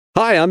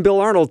Hi, I'm Bill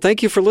Arnold.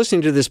 Thank you for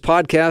listening to this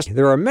podcast.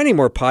 There are many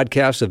more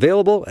podcasts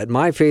available at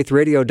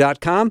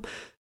myfaithradio.com.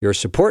 Your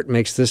support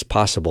makes this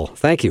possible.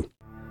 Thank you.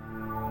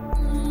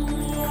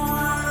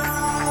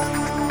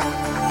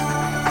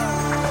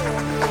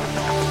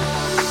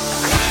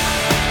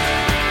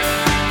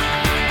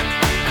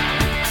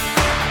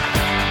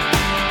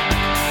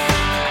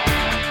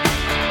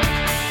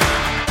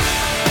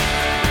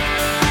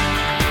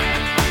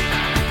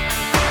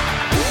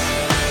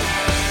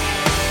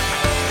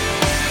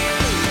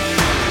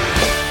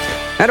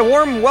 And a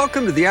warm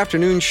welcome to the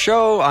afternoon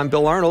show. I'm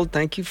Bill Arnold.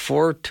 Thank you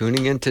for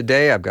tuning in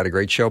today. I've got a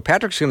great show.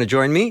 Patrick's going to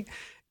join me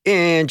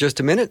in just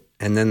a minute,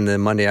 and then the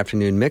Monday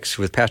afternoon mix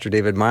with Pastor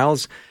David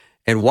Myles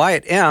and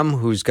Wyatt M.,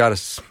 who's got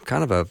his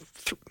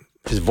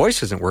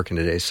voice isn't working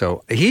today,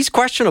 so he's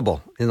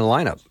questionable in the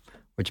lineup,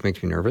 which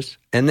makes me nervous.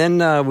 And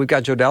then we've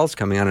got Joe Dallas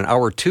coming on in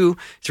hour 2.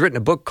 He's written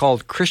a book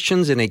called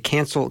Christians in a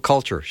Cancel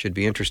Culture. Should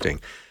be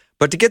interesting.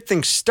 But to get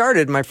things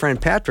started, my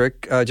friend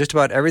Patrick, just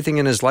about everything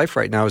in his life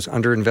right now is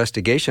under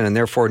investigation, and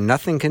therefore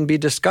nothing can be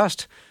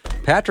discussed.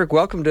 Patrick,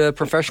 welcome to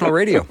Professional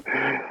Radio.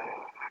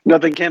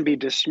 Nothing can be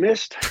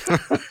dismissed.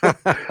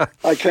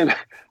 I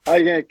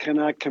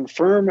cannot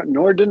confirm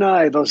nor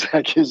deny those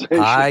accusations.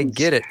 I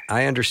get it.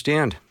 I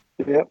understand.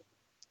 Yep.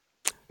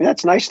 Yeah,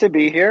 it's nice to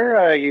be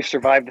here. You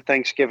survived the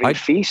Thanksgiving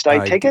feast,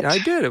 I take it? I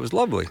did. It was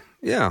lovely.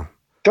 Yeah.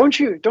 Don't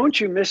you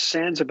miss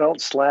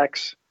Sansa-belt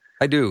slacks?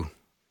 I do.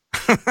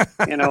 For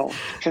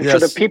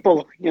the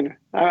people,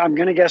 I'm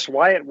going to guess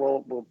Wyatt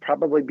will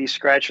probably be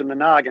scratching the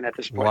noggin at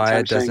this point.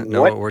 Wyatt doesn't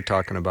know what we're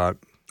talking about,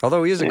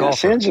 although he is a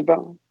golfer.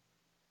 Sansa-belt.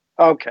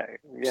 Okay,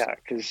 yeah,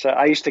 because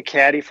I used to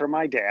caddy for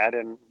my dad,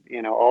 and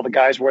all the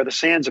guys wear the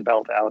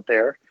Sansa-belt out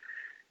there,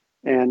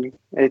 and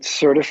it's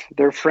sort of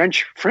they're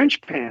French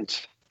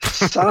pants,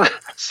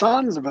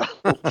 Sansa-belt,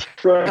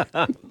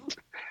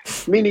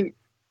 meaning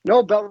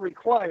no belt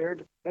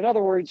required. In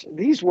other words,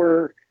 these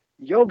were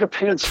yoga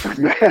pants for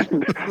men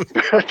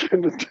back in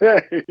the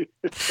day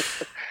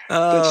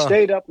that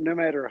stayed up no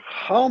matter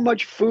how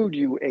much food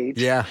you ate.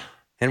 Yeah,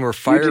 and were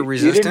fire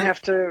resistant. You didn't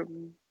have to.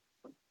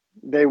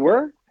 They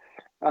were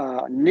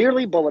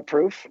nearly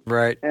bulletproof,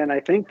 right? And I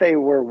think they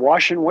were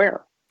wash and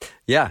wear.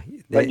 Yeah,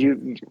 I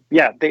didn't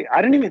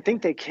even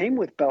think they came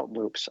with belt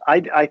loops.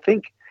 I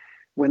think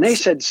when they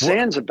said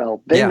Sansa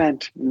belt, they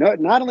meant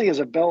not only is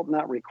a belt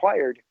not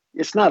required,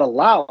 it's not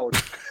allowed.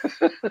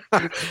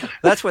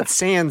 That's what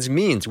sans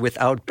means,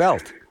 without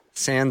belt.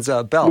 Sans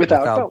belt,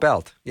 without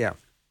belt. Yeah.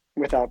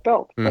 Without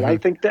belt. Mm-hmm. But I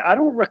think I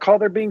don't recall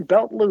there being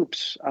belt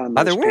loops on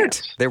those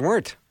pants. There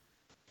weren't.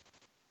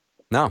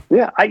 No.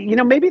 Yeah.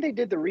 Maybe they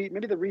did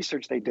maybe the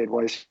research they did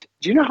was,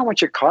 do you know how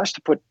much it costs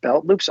to put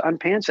belt loops on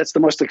pants? That's the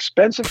most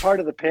expensive part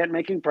of the pant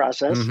making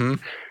process. Mm-hmm.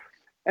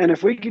 And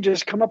if we could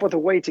just come up with a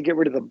way to get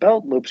rid of the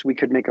belt loops, we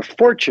could make a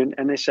fortune.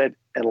 And they said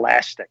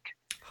elastic.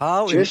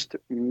 How in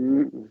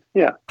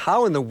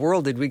the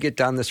world did we get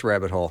down this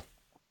rabbit hole?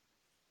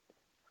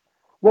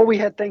 Well, we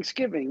had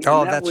Thanksgiving.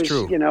 Oh, that's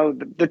true.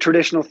 The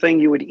traditional thing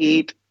you would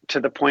eat to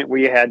the point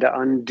where you had to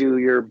undo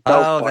your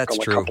belt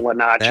buckle a couple of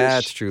notches.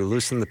 That's true.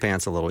 Loosen the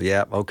pants a little.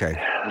 Yeah,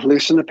 okay.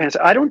 Loosen the pants.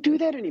 I don't do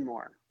that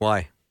anymore.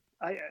 Why?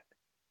 I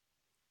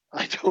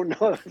don't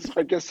know.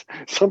 I guess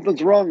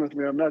something's wrong with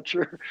me. I'm not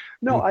sure.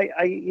 No,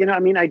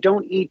 I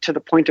don't eat to the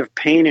point of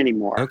pain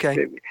anymore.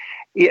 Okay.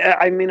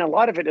 Yeah, a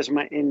lot of it is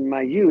in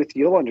my youth.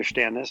 You'll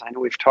understand this. I know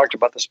we've talked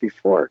about this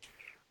before.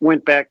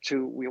 Went back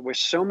to with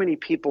so many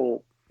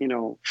people,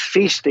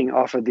 feasting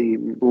off of the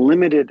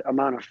limited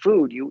amount of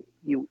food. You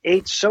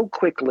ate so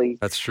quickly.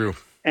 That's true.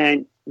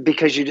 And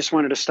because you just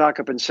wanted to stock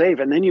up and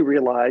save, and then you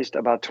realized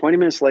about 20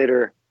 minutes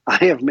later,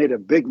 I have made a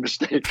big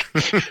mistake.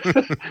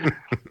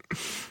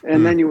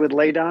 And then you would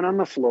lay down on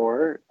the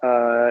floor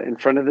in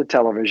front of the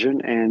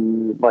television,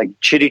 and like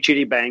Chitty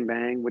Chitty Bang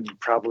Bang would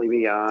probably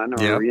be on,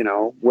 or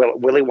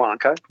Willy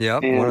Wonka. Yeah,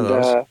 one of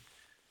those.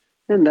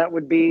 And that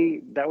would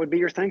be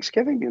your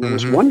Thanksgiving, and it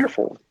was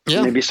wonderful.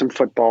 Yeah. Maybe some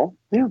football.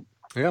 Yeah.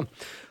 Yeah.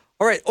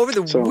 All right. Over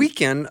the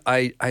weekend,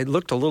 I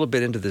looked a little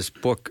bit into this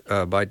book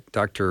by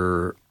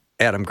Dr.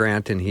 Adam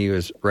Grant, and he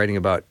was writing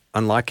about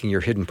unlocking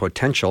your hidden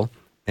potential.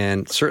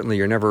 And certainly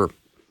you're never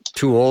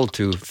too old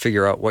to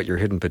figure out what your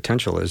hidden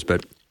potential is.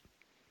 But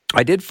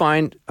I did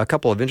find a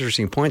couple of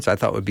interesting points I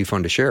thought would be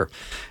fun to share.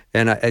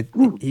 And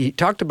he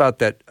talked about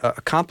that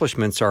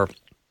accomplishments are,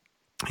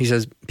 he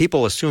says,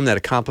 people assume that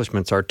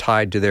accomplishments are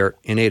tied to their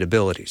innate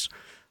abilities.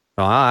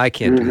 Oh, I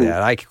can't do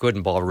that. I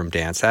couldn't ballroom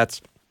dance. I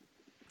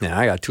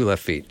got 2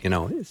 left feet,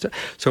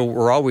 So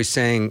we're always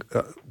saying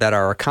that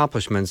our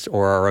accomplishments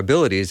or our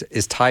abilities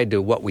is tied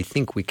to what we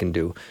think we can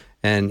do.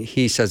 And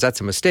he says that's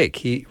a mistake.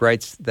 He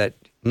writes that,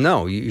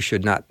 no, you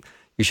should not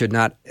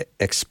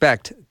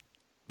expect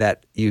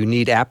that you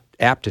need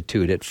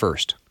aptitude at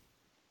first.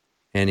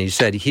 And he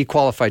said he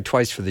qualified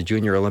twice for the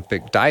Junior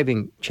Olympic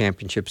Diving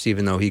Championships,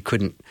 even though he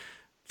couldn't,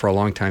 for a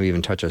long time,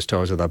 even touch his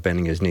toes without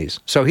bending his knees.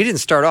 So he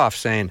didn't start off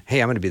saying,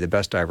 hey, I'm going to be the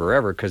best diver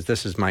ever because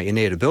this is my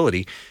innate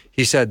ability.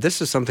 He said,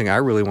 this is something I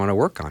really want to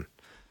work on.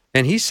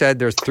 And he said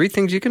there's 3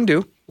 things you can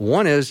do.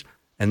 One is,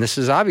 and this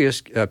is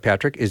obvious,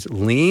 Patrick, is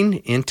lean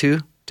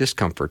into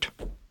discomfort?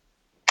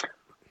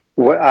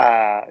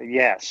 Well,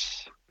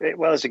 yes.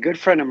 Well, as a good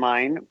friend of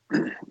mine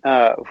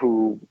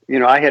who,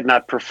 I had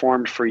not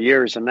performed for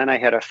years, and then I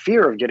had a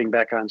fear of getting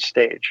back on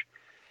stage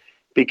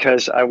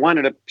because I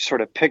wanted to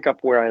sort of pick up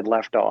where I had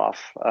left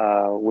off,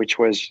 which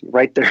was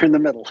right there in the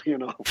middle,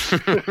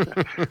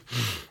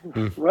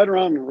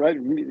 right.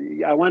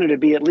 I wanted to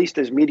be at least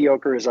as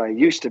mediocre as I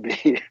used to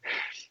be.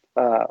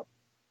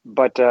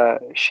 But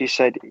she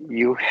said,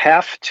 you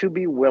have to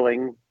be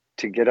willing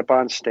to get up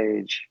on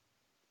stage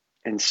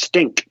and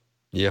stink.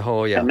 Yeah,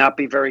 oh yeah. And not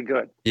be very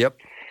good. Yep.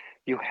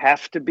 You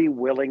have to be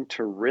willing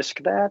to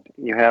risk that.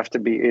 You have to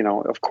be,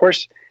 of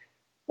course.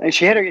 And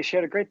she had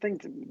a great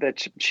thing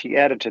that she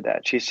added to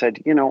that. She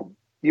said, you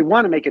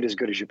want to make it as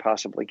good as you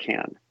possibly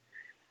can,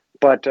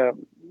 but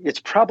it's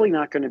probably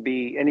not going to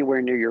be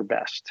anywhere near your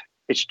best.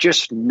 It's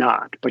just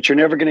not. But you're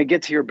never going to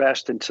get to your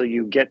best until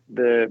you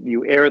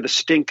air the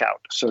stink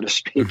out, so to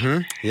speak.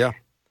 Mm-hmm. Yeah.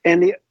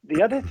 And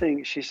the other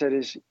thing she said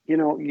is,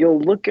 you'll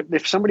look at,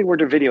 if somebody were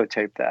to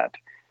videotape that,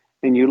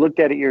 and you looked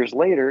at it years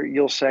later,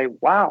 you'll say,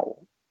 wow,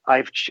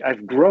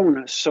 I've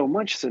grown so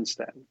much since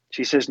then.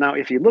 She says, now,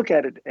 if you look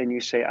at it and you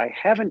say, I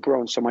haven't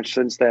grown so much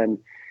since then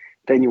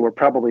you were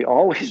probably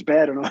always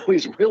bad and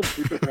always will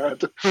be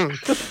bad.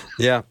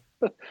 Yeah.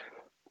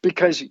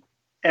 Because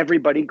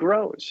everybody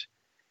grows.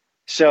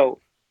 So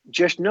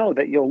just know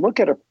that you'll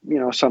look at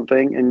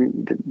something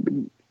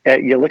and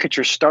you look at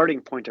your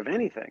starting point of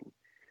anything.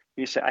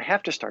 You say, I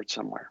have to start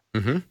somewhere.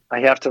 Mm-hmm. I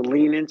have to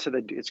lean into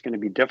it's going to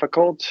be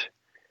difficult.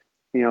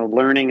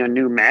 Learning a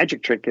new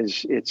magic trick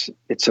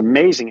it's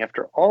amazing.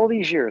 After all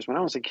these years, when I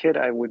was a kid,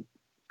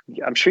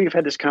 I'm sure you've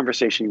had this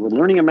conversation. You were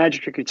learning a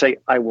magic trick, you'd say,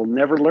 I will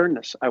never learn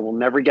this. I will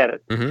never get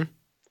it. Mm-hmm.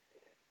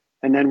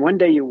 And then one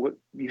day you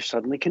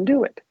suddenly can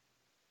do it.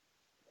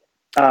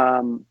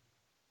 And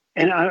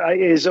I,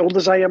 as old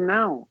as I am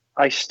now,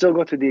 I still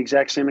go through the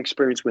exact same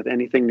experience with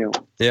anything new.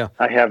 Yeah.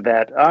 I have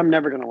that. I'm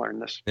never going to learn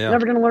this. Yeah.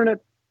 Never going to learn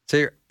it.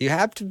 So you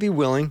have to be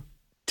willing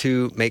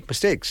to make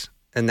mistakes.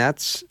 And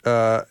that's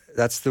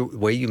the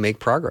way you make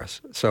progress.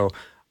 So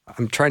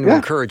I'm trying to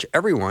encourage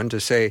everyone to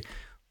say,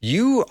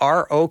 you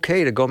are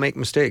okay to go make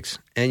mistakes,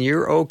 and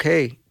you're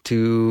okay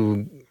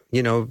to,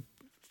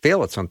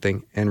 fail at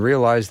something and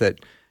realize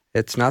that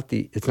it's not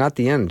the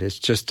end. It's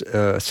just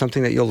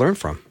something that you'll learn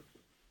from.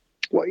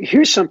 Well,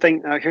 here's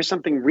something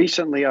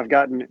recently I've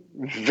gotten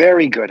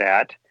very good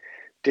at.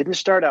 Didn't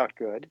start out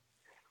good,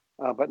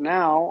 but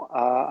now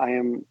I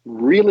am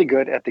really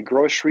good at the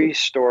grocery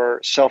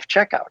store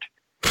self-checkout.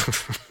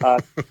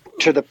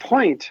 To the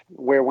point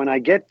where when I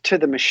get to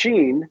the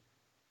machine,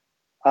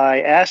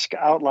 I ask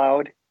out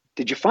loud,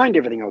 did you find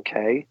everything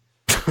okay?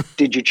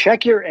 Did you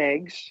check your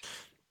eggs?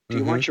 Do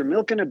you want your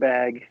milk in a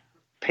bag,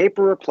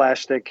 paper or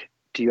plastic?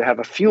 Do you have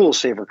a fuel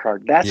saver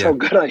card? That's how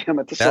good I am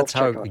at the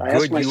self-checkout. I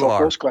ask myself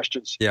those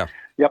questions. Yeah.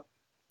 Yep.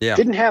 Yeah.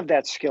 Didn't have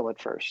that skill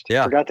at first.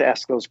 Yeah. Forgot to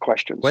ask those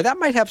questions. Well, that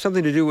might have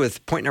something to do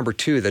with point number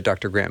 2 that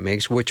Dr. Grant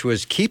makes, which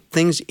was keep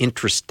things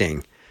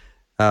interesting.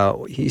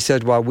 He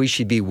said, while we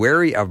should be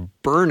wary of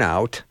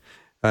burnout,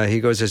 he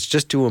goes, it's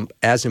just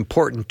as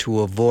important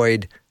to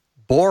avoid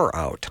bore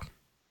out,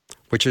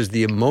 which is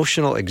the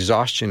emotional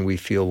exhaustion we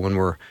feel when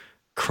we're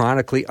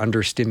chronically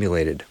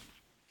understimulated.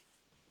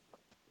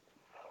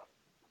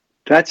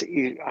 And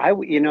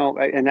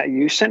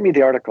you sent me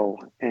the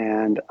article,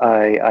 and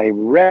I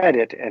read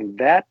it, and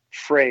that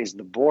phrase,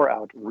 the bore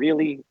out,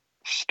 really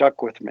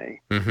stuck with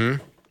me.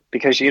 Mm-hmm.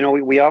 Because,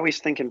 we always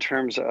think in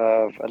terms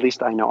of, at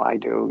least I know I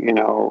do,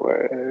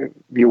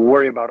 you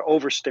worry about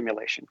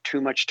overstimulation, too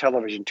much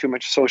television, too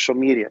much social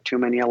media, too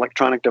many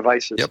electronic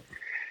devices. Yep.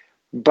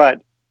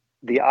 But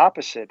the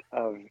opposite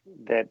of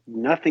that,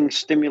 nothing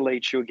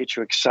stimulates you, gets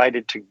you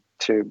excited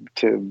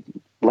to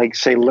like,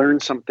 say, learn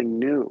something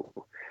new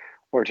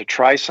or to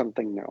try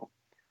something new.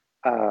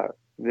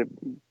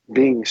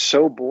 Being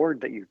so bored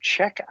that you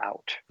check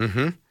out.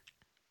 Mm-hmm.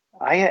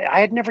 I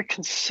had never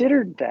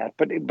considered that,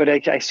 but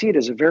I see it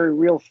as a very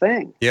real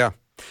thing. Yeah.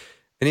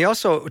 And he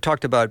also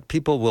talked about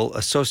people will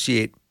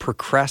associate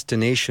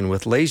procrastination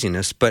with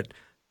laziness, but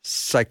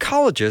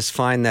psychologists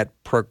find that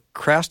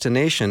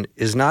procrastination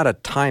is not a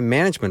time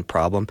management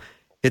problem.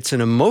 It's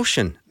an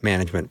emotion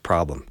management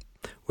problem.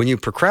 When you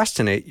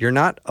procrastinate, you're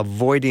not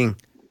avoiding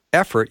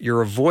effort.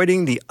 You're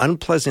avoiding the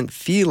unpleasant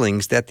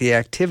feelings that the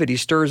activity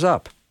stirs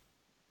up.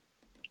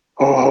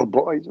 Oh,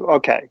 boy.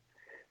 Okay.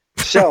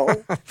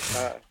 So...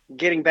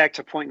 getting back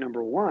to point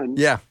number 1,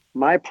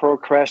 my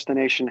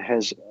procrastination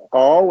has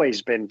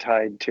always been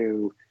tied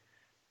to,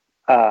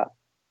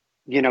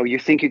 you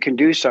think you can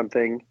do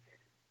something,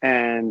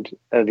 and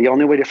the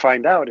only way to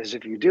find out is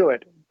if you do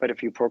it. But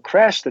if you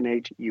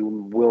procrastinate, you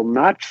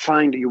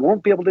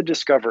won't be able to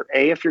discover,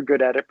 A, if you're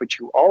good at it, but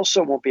you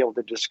also won't be able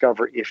to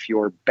discover if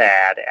you're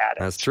bad at it.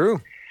 That's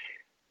true.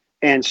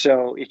 And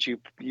so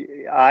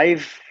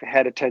I've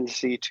had a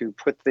tendency to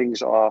put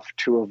things off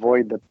to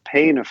avoid the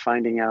pain of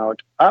finding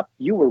out,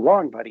 you were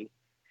wrong, buddy.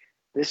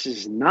 This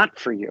is not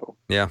for you.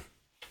 Yeah.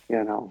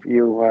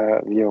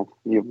 You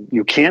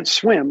can't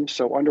swim,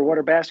 so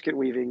underwater basket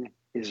weaving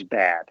is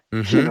bad.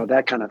 Mm-hmm.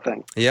 That kind of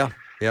thing. Yeah.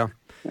 Yeah.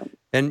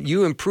 And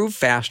you improve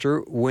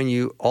faster when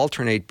you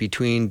alternate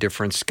between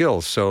different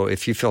skills. So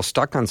if you feel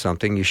stuck on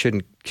something, you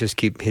shouldn't just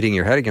keep hitting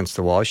your head against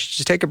the wall. You should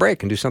just take a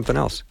break and do something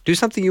else. Do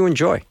something you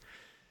enjoy.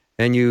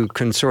 And you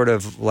can sort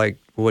of, like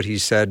what he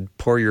said,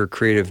 pour your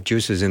creative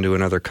juices into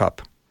another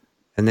cup.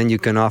 And then you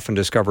can often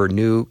discover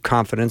new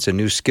confidence and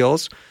new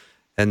skills,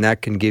 and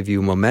that can give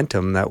you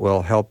momentum that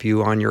will help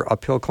you on your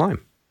uphill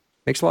climb.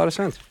 Makes a lot of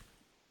sense.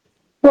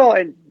 Well,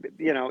 and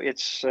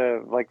it's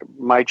like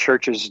my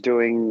church is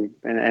doing,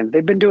 and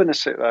they've been doing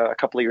this a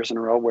couple of years in a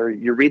row, where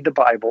you read the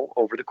Bible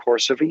over the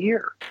course of a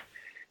year.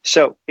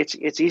 So it's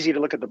easy to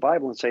look at the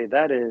Bible and say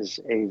that is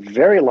a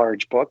very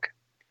large book,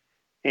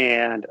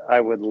 and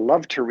I would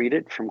love to read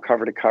it from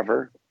cover to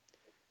cover.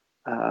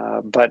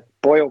 But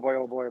boy, oh boy,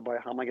 oh boy, oh boy,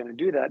 how am I going to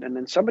do that? And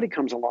then somebody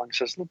comes along and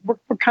says, look,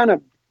 we're kind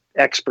of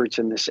experts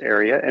in this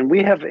area, and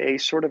we have a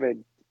sort of a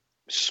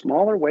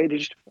smaller way to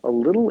just a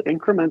little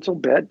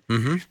incremental bit.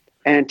 Mm-hmm.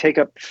 And take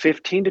up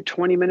 15 to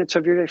 20 minutes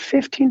of your day,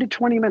 15 to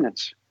 20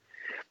 minutes.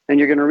 And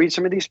you're going to read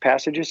some of these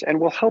passages,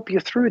 and we'll help you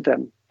through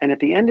them. And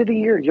at the end of the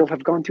year, you'll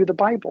have gone through the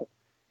Bible.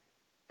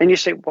 And you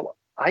say, well,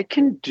 I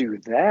can do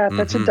that. Mm-hmm.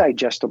 That's a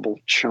digestible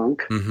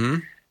chunk.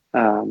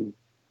 Mm-hmm.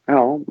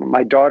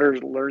 My daughter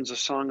learns a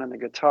song on the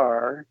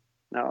guitar.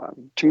 Now,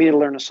 to me, to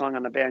learn a song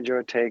on the banjo,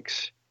 it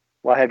takes,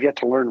 I have yet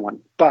to learn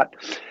one. But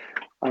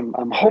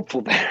I'm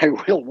hopeful that I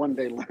will one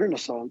day learn a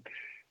song.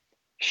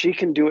 She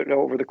can do it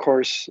over the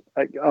course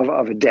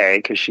of a day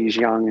because she's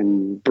young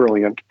and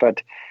brilliant,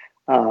 but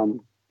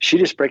she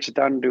just breaks it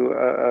down into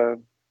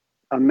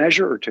a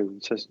measure or two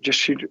and says,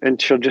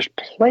 she'll just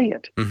play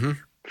it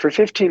for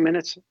 15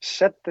 minutes,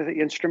 set the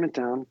instrument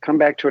down, come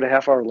back to it a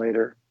half hour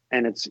later,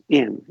 and it's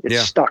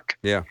stuck.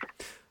 Yeah.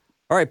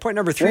 All right. Point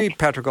number 3,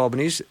 Patrick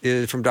Albanese,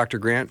 is from Dr.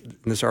 Grant in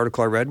this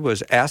article I read,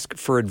 was ask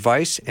for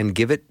advice and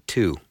give it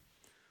too.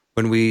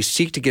 When we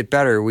seek to get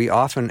better, we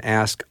often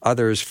ask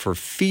others for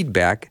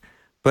feedback.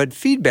 But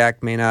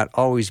feedback may not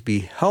always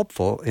be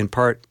helpful, in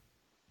part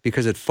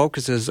because it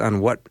focuses on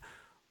what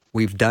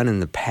we've done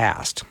in the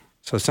past.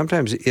 So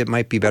sometimes it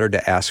might be better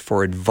to ask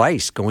for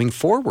advice going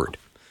forward.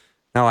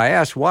 Now, I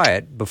asked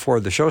Wyatt before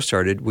the show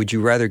started, would you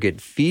rather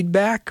get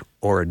feedback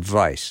or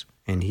advice?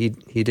 And he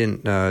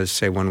didn't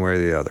say one way or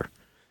the other.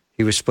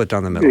 He was split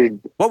down the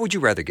middle. What would you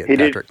rather get,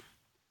 Patrick?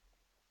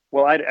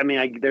 Well,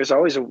 there's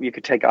always you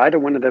could take either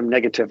one of them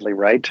negatively,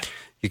 right?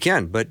 You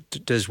can, but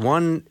is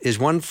one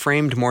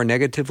framed more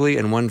negatively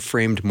and one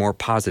framed more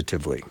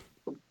positively?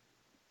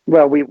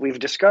 Well, we've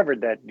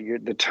discovered that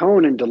the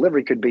tone and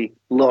delivery could be,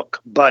 look,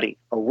 buddy,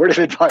 a word of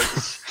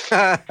advice.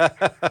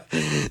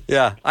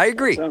 Yeah, I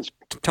agree.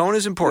 Tone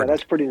is important. Yeah,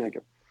 that's pretty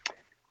negative.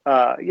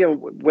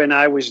 When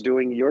I was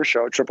doing your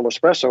show, Triple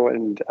Espresso,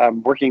 and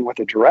I'm working with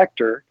a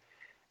director,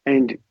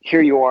 and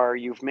here you are,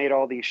 you've made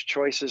all these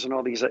choices and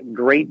all these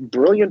great,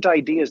 brilliant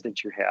ideas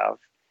that you have.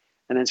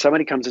 And then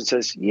somebody comes and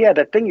says, yeah,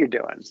 that thing you're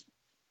doing,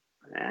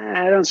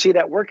 I don't see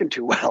that working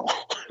too well.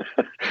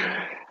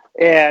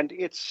 And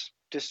it's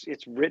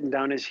written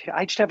down as,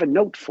 I just have a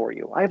note for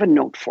you. I have a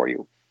note for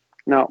you.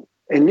 Now,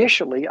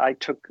 initially, I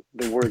took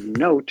the word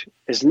note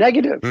as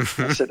negative.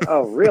 I said,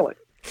 oh, really?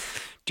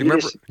 Do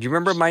you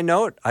remember my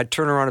note? I'd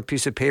turn around a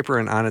piece of paper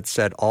and on it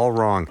said, all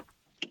wrong.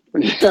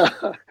 Yeah.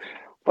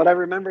 But I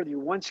remember you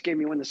once gave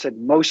me one that said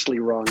mostly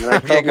wrong. And I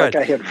felt like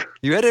I had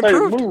You had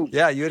improved.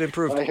 Yeah, you had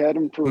improved. I had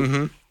improved.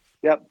 Mm-hmm.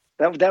 Yep.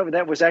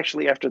 That was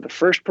actually after the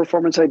first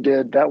performance I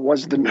did. That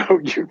was the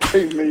note you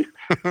gave me.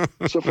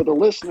 So for the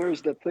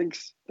listeners that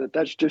thinks that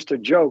that's just a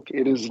joke,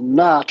 it is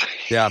not.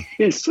 Yeah.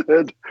 He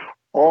said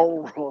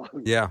all wrong.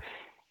 Yeah.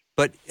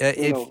 But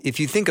if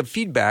you think of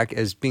feedback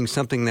as being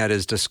something that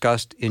is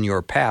discussed in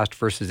your past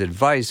versus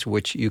advice,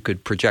 which you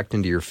could project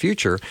into your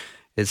future,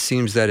 it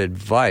seems that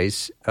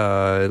advice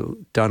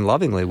done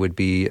lovingly would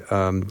be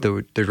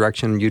the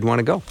direction you'd want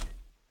to go.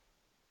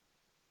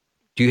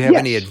 Do you have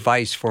any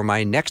advice for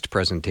my next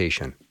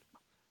presentation?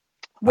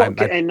 Well,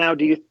 and now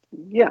do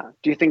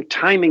you think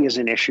timing is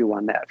an issue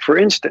on that? For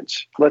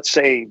instance, let's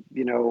say,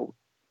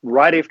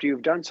 right after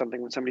you've done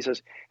something, when somebody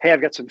says, hey,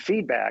 I've got some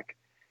feedback,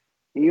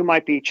 you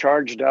might be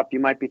charged up. You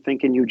might be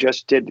thinking you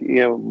just did,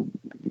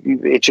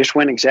 it just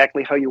went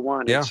exactly how you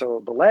wanted. Yeah.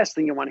 So the last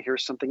thing you want to hear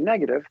is something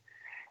negative.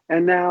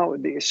 And now,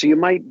 so you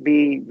might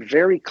be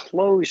very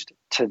closed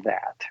to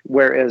that.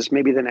 Whereas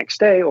maybe the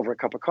next day over a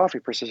cup of coffee,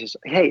 person says,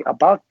 hey,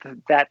 about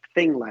that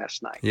thing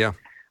last night. Yeah.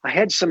 I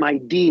had some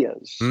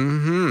ideas.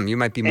 Mm-hmm. You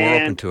might be more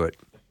open to it.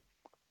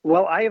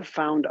 Well, I have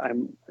found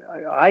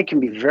I can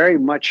be very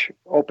much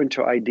open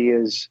to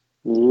ideas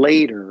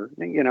later,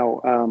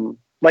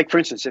 like, for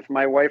instance, if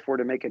my wife were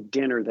to make a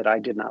dinner that I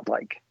did not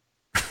like,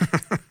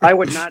 I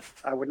would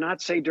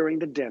not say during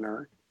the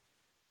dinner,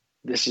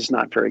 this is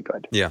not very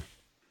good. Yeah.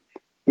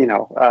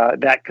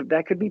 That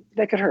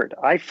could hurt.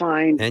 I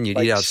find, and you'd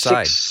eat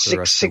outside for the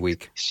rest of the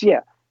week. Yeah,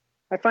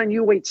 I find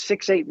you wait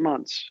 6-8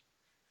 months,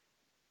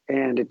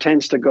 and it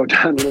tends to go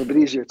down a little bit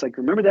easier. It's like,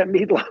 remember that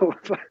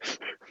meatloaf?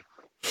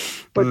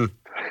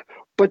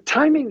 But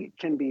timing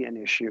can be an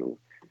issue,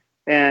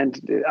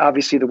 and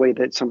obviously the way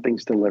that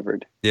something's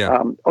delivered.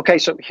 Yeah. Okay,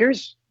 so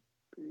here's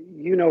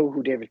you know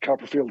who David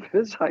Copperfield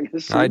is, I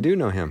assume. I do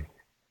know him.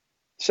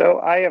 So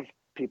I have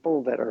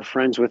people that are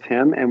friends with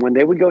him, and when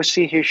they would go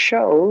see his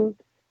show,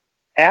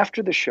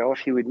 after the show, if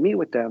he would meet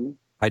with them,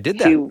 I did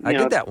that. I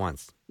did that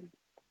once.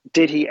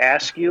 Did he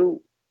ask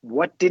you,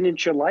 what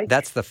didn't you like?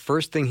 That's the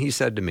first thing he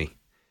said to me.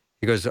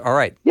 He goes, all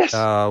right, yes.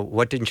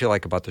 What didn't you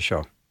like about the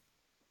show?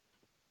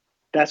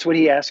 That's what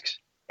he asks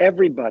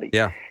everybody.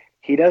 Yeah.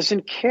 He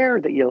doesn't care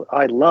that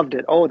I loved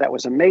it. Oh, that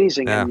was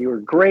amazing. Yeah. And you were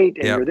great.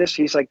 And you're this.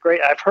 He's like,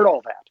 great. I've heard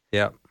all that.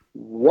 Yeah.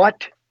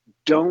 What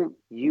don't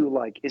you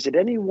like? Is it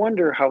any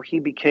wonder how he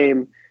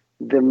became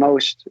the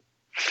most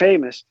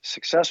famous,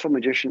 successful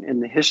magician in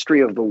the history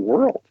of the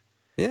world?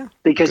 Yeah.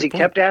 Because he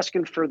kept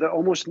asking for the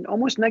almost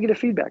negative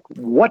feedback.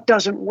 What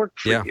doesn't work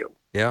for you?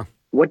 Yeah.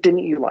 What didn't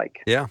you like?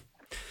 Yeah.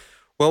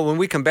 Well, when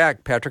we come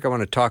back, Patrick, I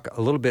want to talk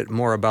a little bit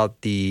more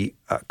about the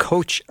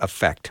coach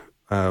effect.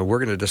 We're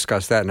going to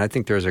discuss that, and I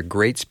think there's a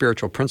great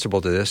spiritual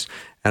principle to this,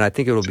 and I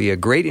think it will be a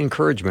great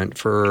encouragement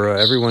for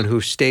everyone who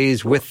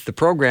stays with the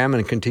program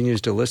and continues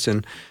to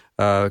listen,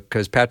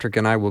 because Patrick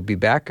and I will be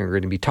back, and we're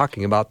going to be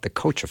talking about the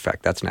coach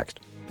effect. That's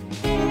next.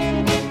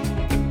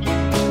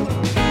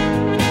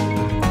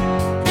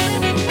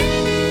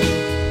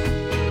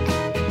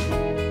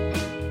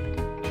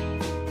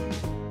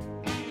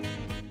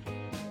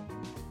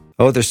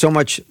 Oh, there's so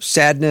much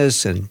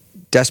sadness and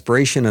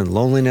desperation and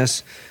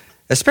loneliness,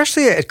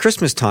 especially at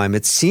Christmas time.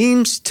 It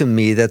seems to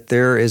me that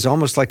there is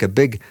almost like a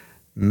big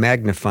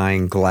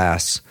magnifying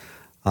glass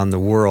on the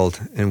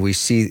world, and we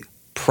see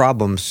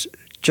problems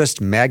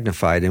just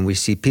magnified, and we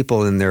see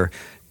people in their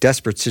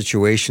desperate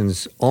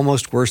situations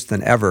almost worse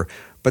than ever.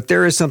 But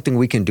there is something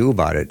we can do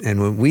about it. And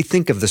when we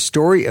think of the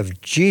story of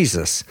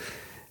Jesus,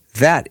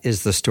 that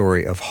is the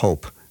story of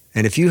hope.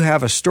 And if you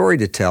have a story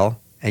to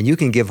tell, and you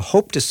can give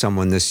hope to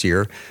someone this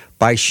year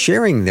by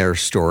sharing their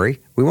story,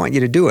 we want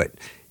you to do it.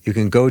 You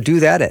can go do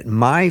that at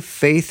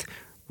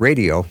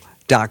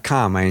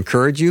myfaithradio.com. I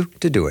encourage you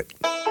to do it.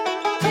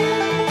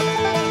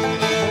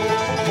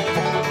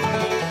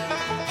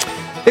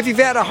 If you've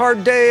had a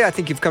hard day, I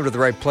think you've come to the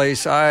right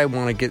place. I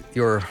want to get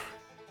your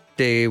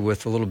day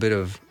with a little bit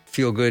of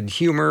feel-good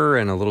humor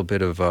and a little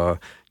bit of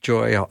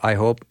joy, I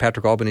hope.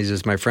 Patrick Albanese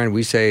is my friend.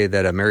 We say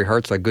that a merry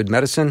heart's like good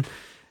medicine.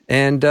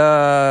 And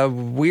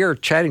we are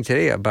chatting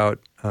today about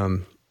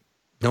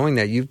knowing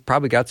that you've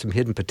probably got some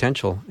hidden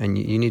potential and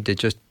you need to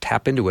just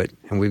tap into it.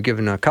 And we've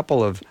given a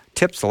couple of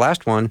tips. The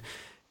last one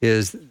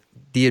is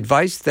the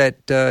advice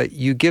that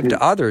you give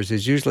to others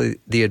is usually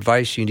the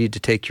advice you need to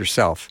take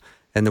yourself.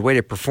 And the way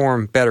to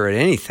perform better at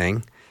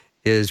anything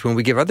is when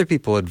we give other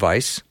people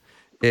advice,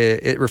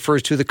 it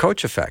refers to the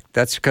coach effect.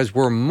 That's because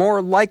we're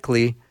more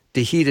likely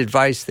to heed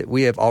advice that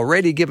we have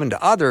already given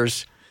to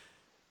others.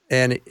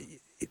 And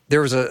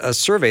there was a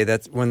survey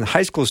that when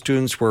high school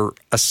students were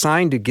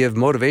assigned to give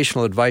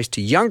motivational advice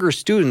to younger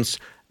students,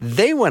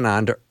 they went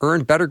on to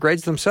earn better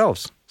grades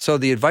themselves. So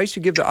the advice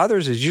you give to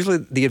others is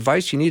usually the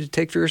advice you need to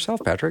take for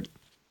yourself, Patrick.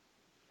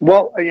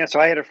 Well, yeah, so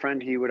I had a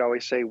friend, he would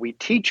always say, we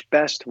teach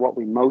best what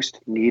we most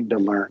need to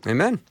learn.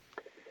 Amen.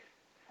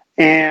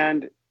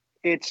 And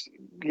it's,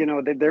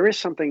 there is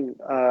something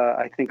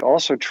I think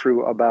also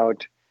true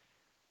about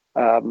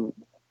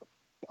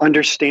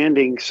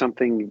understanding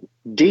something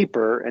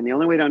deeper, and the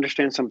only way to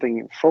understand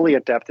something fully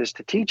at depth is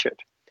to teach it.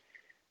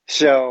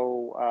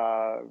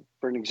 So,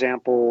 for an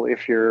example,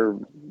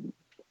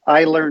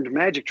 I learned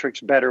magic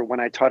tricks better when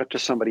I taught it to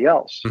somebody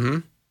else. Mm-hmm.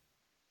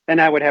 And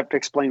I would have to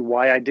explain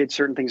why I did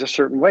certain things a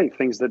certain way,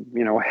 things that,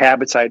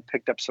 habits I had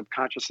picked up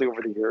subconsciously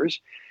over the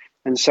years.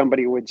 And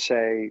somebody would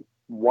say,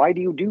 why do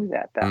you do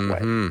that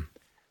way?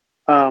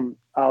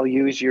 I'll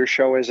use your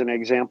show as an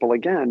example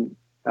again.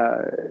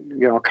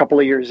 A couple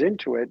of years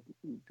into it,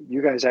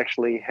 you guys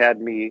actually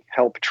had me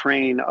help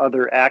train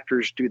other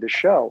actors do the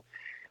show.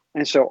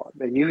 And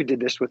you did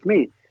this with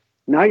me.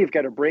 Now you've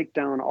got to break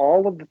down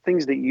all of the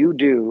things that you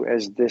do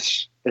as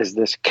this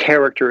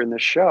character in the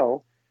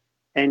show.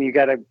 And you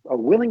got a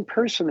willing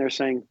person there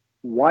saying,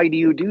 why do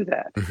you do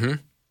that? Mm-hmm.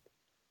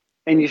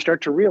 And you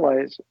start to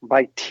realize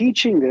by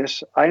teaching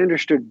this, I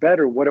understood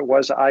better what it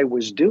was I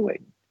was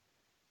doing.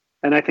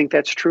 And I think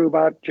that's true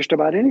about just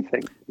about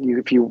anything.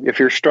 If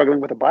you're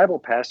struggling with a Bible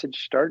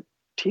passage, start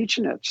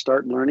teaching it,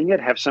 start learning it,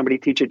 have somebody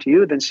teach it to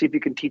you, then see if you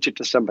can teach it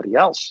to somebody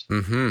else.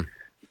 Mm-hmm.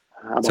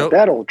 How about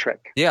that old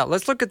trick? Yeah,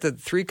 let's look at the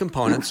three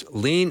components.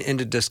 Lean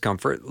into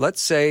discomfort.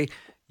 Let's say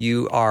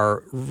you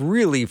are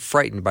really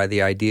frightened by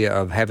the idea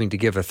of having to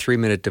give a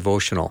 3-minute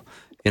devotional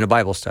in a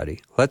Bible study.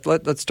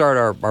 Let's start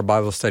our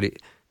Bible study.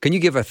 Can you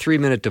give a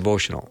 3-minute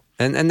devotional?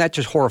 And that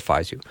just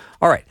horrifies you.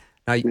 All right.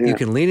 Now, you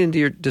can lean into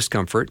your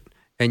discomfort,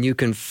 and you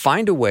can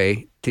find a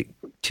way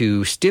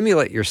to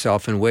stimulate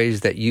yourself in ways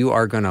that you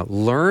are going to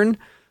learn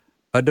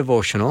a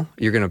devotional.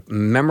 You're going to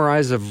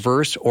memorize a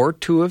verse or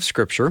two of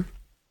Scripture,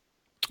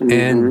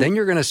 and then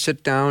you're going to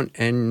sit down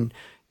and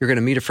you're going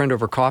to meet a friend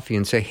over coffee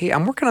and say, hey,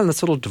 I'm working on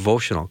this little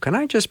devotional. Can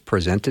I just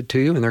present it to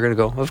you? And they're going to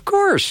go, of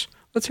course,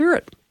 let's hear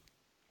it.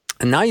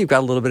 And now you've got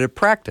a little bit of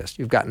practice.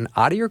 You've gotten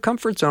out of your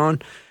comfort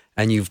zone,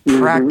 and you've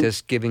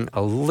practiced giving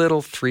a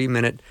little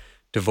 3-minute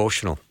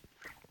devotional.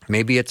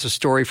 Maybe it's a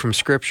story from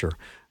Scripture.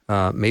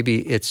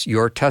 Maybe it's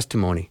your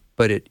testimony,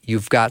 but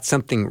you've got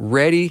something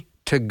ready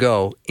to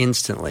go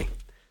instantly.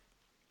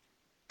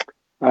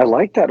 I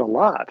like that a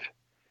lot.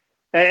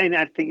 And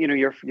I think,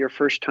 your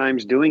first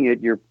times doing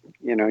it, you're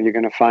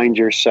going to find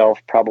yourself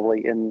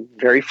probably in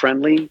very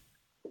friendly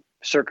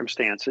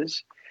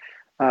circumstances.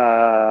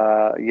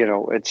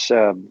 It's,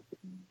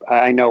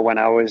 I know when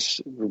I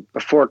was,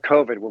 before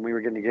COVID, when we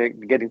were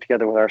getting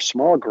together with our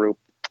small group,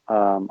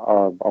 a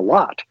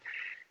lot,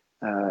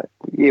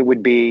 it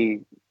would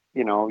be,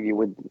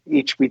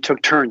 we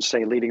took turns,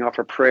 say, leading off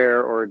a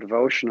prayer or a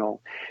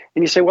devotional.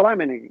 And you say, well,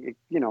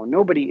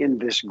 nobody in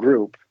this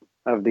group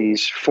of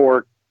these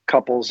 4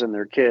 couples and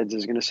their kids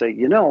is going to say,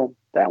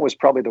 that was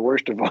probably the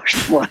worst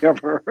devotional I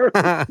ever heard.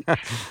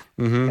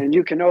 Mm-hmm. And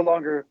you can no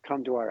longer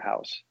come to our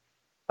house.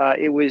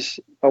 It was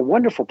a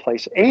wonderful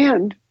place.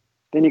 And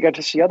then you got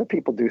to see other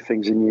people do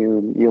things,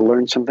 and you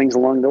learn some things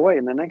along the way.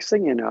 And the next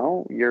thing you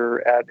know,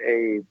 you're at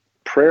a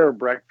prayer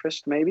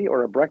breakfast maybe,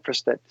 or a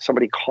breakfast that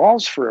somebody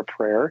calls for a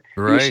prayer.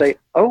 Right. You say,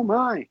 oh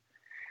my,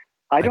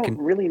 I don't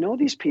really know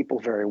these people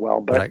very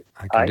well, but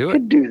I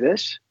could do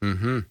this.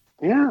 Mm-hmm.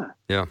 Yeah.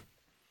 Yeah.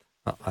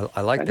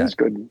 I like that. That is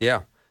good.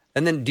 Yeah.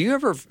 And then do you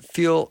ever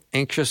feel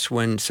anxious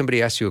when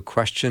somebody asks you a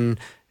question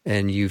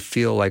and you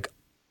feel like,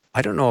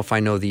 I don't know if I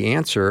know the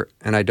answer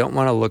and I don't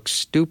want to look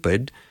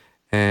stupid,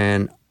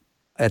 and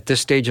at this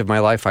stage of my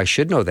life I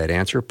should know that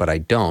answer, but I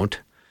don't.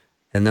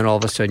 And then all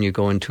of a sudden you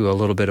go into a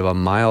little bit of a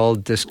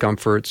mild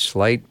discomfort,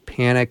 slight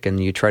panic,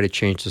 and you try to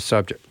change the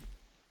subject.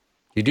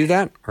 You do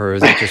that, or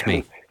is it just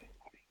me?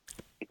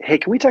 Hey,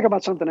 can we talk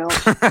about something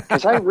else?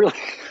 Because I really...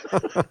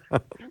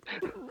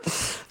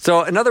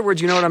 So, in other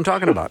words, you know what I'm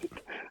talking about.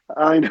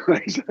 I know.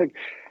 Exactly.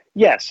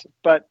 Yes,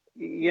 but,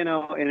 I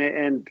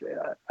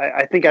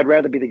think I'd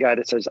rather be the guy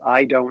that says,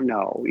 I don't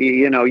know.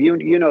 You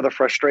know the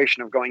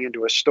frustration of going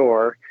into a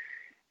store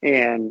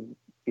and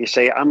you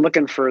say, I'm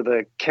looking for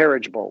the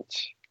carriage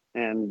bolts.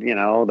 And,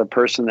 the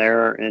person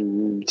there,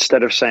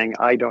 instead of saying,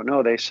 I don't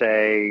know, they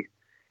say,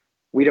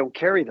 we don't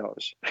carry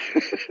those.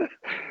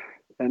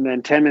 And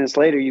then 10 minutes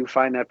later, you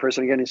find that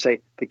person again and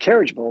say, the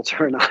carriage bolts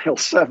are in aisle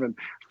 7.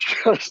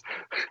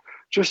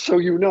 Just so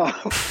you know,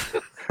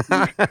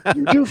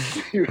 you do.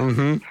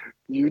 Mm-hmm.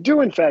 You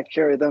do, in fact,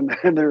 carry them,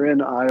 and they're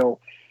in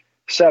aisle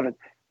 7.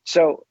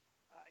 So,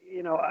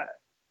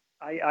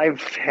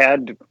 I've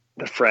had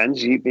the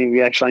friends.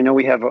 I know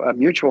we have a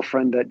mutual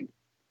friend that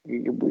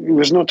he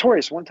was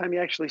notorious. One time he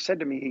actually said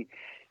to me,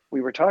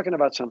 we were talking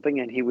about something,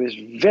 and he was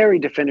very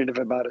definitive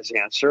about his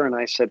answer. And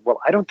I said,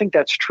 well, I don't think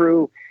that's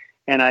true.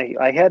 And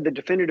I had the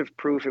definitive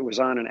proof. It was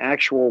on an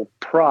actual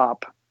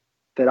prop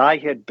that I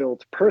had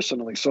built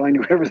personally, so I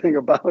knew everything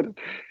about it.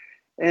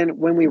 And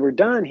when we were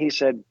done, he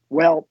said,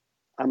 well,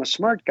 I'm a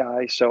smart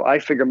guy, so I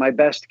figure my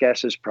best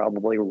guess is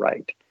probably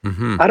right.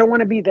 Mm-hmm. I don't want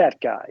to be that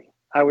guy.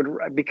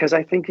 Because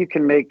I think you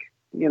can make,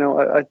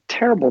 a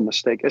terrible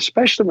mistake,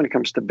 especially when it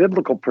comes to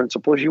biblical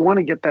principles. You want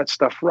to get that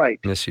stuff right.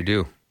 Yes, you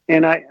do.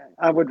 And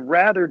I would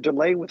rather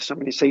delay with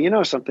somebody, say,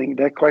 something,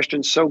 that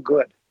question's so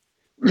good.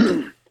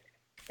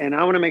 And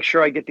I want to make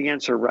sure I get the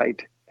answer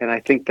right. And I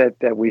think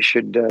that we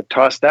should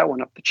toss that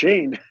one up the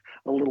chain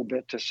a little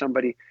bit to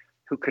somebody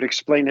who could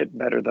explain it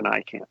better than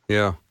I can.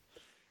 Yeah.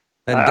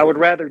 And I would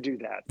rather do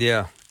that.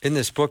 Yeah. In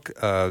this book,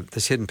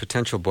 this Hidden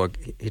Potential book,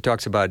 he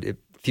talks about if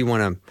you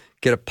want to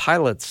get a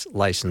pilot's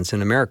license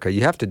in America,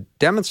 you have to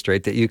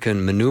demonstrate that you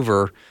can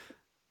maneuver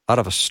out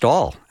of a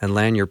stall and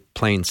land your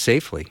plane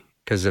safely,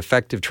 because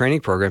effective training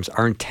programs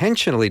are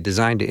intentionally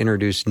designed to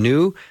introduce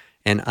new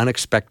and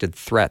unexpected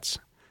threats.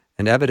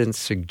 And evidence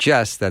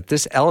suggests that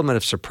this element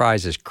of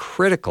surprise is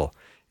critical.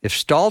 If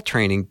stall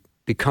training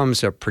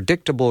becomes a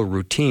predictable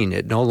routine,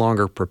 it no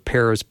longer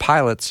prepares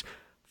pilots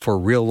for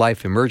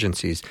real-life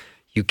emergencies.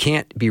 You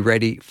can't be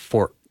ready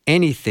for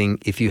anything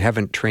if you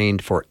haven't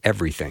trained for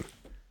everything.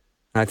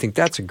 And I think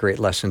that's a great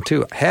lesson,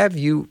 too. Have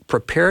you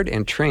prepared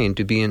and trained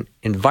to be in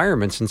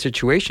environments and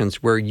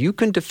situations where you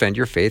can defend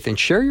your faith and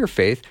share your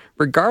faith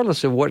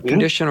regardless of what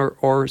condition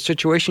or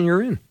situation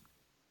you're in?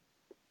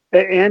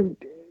 And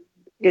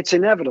it's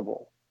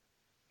inevitable.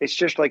 It's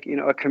just like,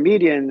 a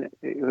comedian,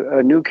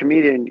 a new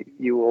comedian,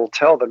 you will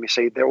tell them, you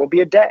say, there will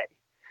be a day.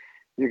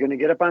 You're going to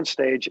get up on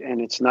stage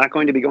and it's not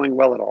going to be going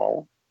well at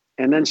all.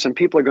 And then some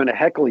people are going to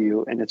heckle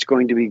you and it's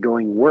going to be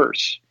going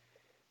worse.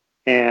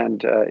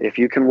 And if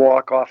you can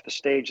walk off the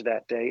stage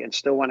that day and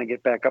still want to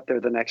get back up there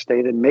the next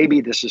day, then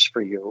maybe this is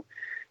for you.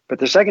 But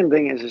the second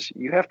thing is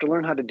you have to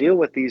learn how to deal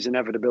with these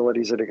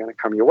inevitabilities that are going to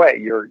come your way.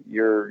 You're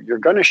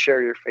going to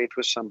share your faith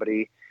with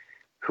somebody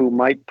who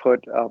might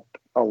put up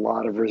a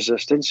lot of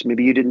resistance.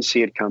 Maybe you didn't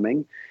see it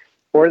coming.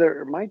 Or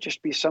there might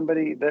just be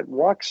somebody that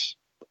walks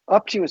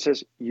up to you and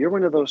says, you're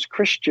one of those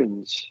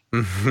Christians.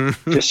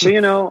 Just so you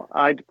know,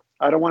 I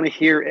don't want to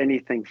hear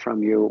anything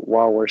from you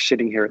while we're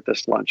sitting here at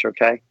this lunch,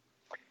 okay?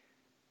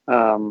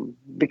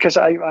 Because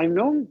I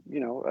know,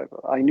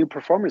 I knew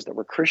performers that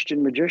were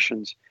Christian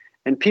magicians,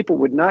 and people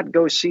would not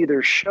go see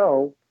their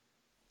show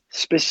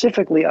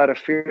specifically out of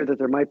fear that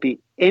there might be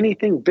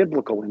anything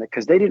biblical in it,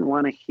 because they didn't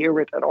want to hear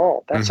it at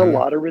all. That's a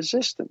lot of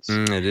resistance.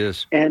 It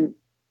is. And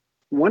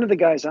one of the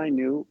guys I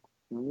knew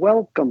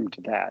welcomed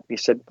that. He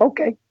said,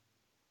 okay,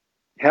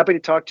 happy to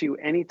talk to you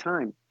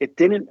anytime. It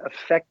didn't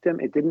affect him.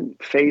 It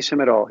didn't faze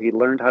him at all. He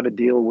learned how to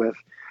deal with,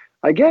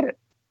 I get it.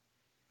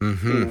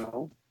 You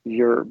know,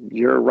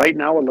 you're right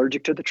now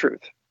allergic to the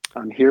truth.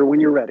 I'm here when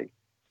you're ready.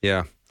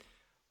 Yeah.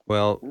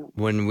 Well,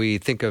 when we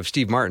think of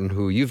Steve Martin,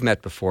 who you've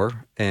met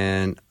before,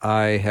 and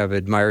I have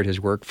admired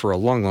his work for a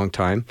long, long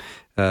time,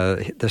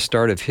 the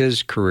start of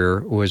his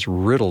career was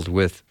riddled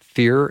with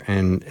fear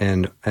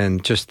and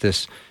just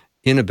this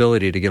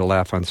inability to get a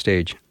laugh on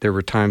stage. There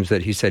were times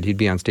that he said he'd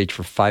be on stage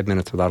for 5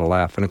 minutes without a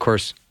laugh. And of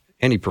course,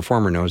 any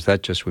performer knows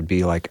that just would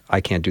be like, I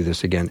can't do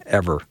this again,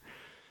 ever.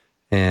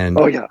 And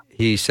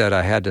he said,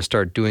 I had to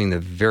start doing the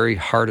very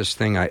hardest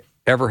thing I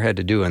ever had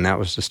to do, and that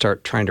was to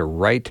start trying to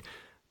write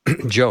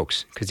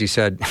jokes. Because he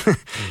said,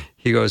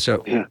 he goes,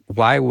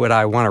 why would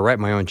I want to write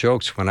my own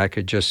jokes when I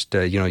could just,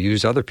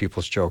 use other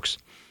people's jokes?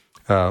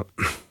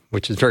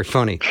 Which is very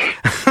funny.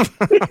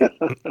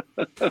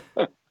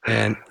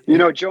 And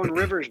Joan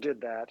Rivers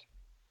did that.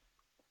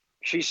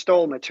 She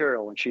stole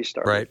material when she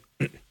started.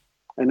 Right.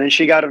 And then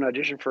she got an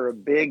audition for a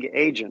big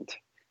agent.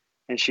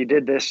 And she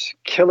did this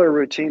killer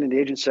routine. And the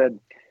agent said,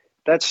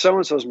 that's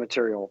so-and-so's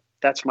material.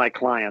 That's my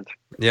client.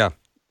 Yeah.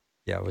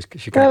 Yeah,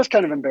 that was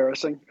kind of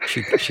embarrassing.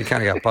 She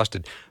kind of got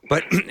busted.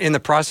 But in the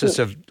process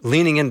of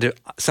leaning into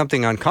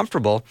something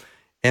uncomfortable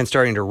and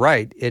starting to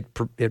write, it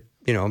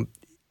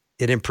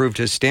improved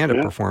his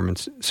stand-up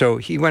performance. So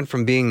he went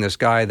from being this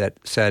guy that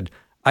said,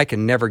 I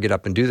can never get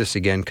up and do this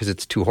again because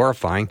it's too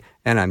horrifying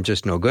and I'm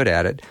just no good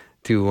at it,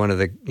 to one of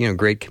the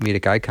great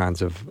comedic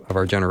icons of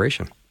our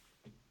generation.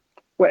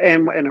 Well,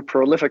 and a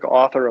prolific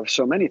author of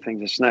so many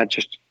things. It's not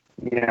just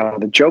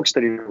the jokes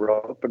that he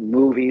wrote, but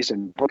movies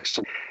and books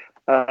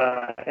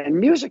and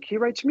music. He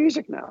writes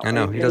music now. I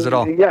know, he does it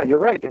all. Yeah, you're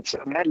right.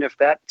 Imagine if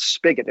that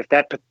spigot, if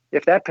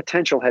that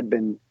potential had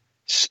been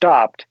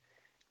stopped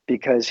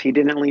because he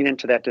didn't lean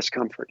into that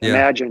discomfort. Yeah.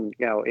 Imagine,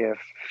 if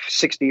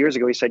 60 years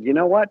ago he said, you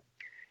know what?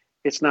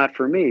 It's not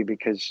for me,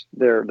 because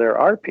there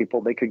are people,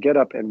 they could get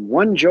up and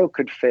one joke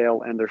could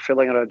fail and they're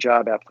filling out a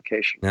job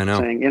application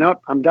saying,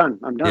 I'm done.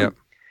 Yep.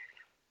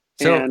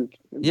 So,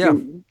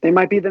 and they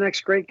might be the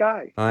next great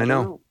guy. I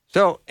know.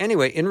 So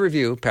anyway, in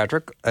review,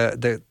 Patrick,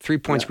 the 3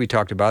 points we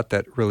talked about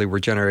that really were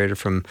generated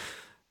from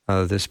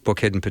this book,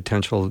 Hidden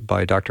Potential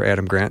by Dr.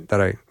 Adam Grant, that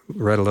I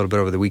read a little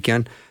bit over the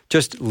weekend.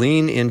 Just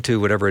lean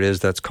into whatever it is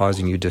that's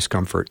causing you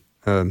discomfort.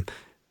 The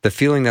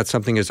feeling that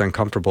something is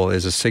uncomfortable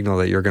is a signal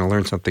that you're going to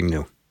learn something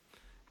new.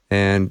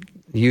 And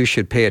you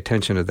should pay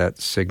attention to that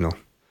signal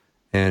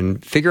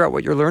and figure out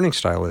what your learning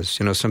style is.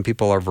 Some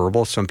people are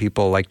verbal, some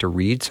people like to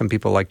read, some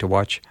people like to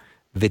watch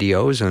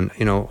videos, and,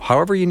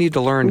 however you need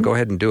to learn, go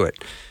ahead and do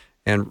it.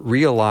 And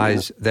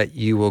realize that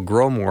you will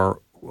grow more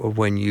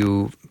when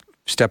you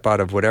step out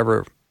of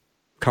whatever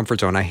comfort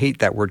zone. I hate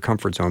that word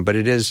comfort zone, but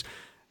it is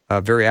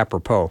very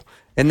apropos.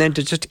 And then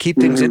to keep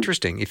things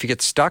interesting. If you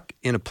get stuck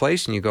in a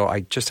place and you go,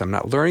 I'm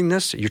not learning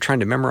this, you're trying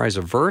to memorize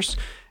a verse,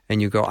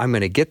 and you go, I'm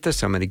going to get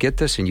this,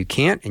 and you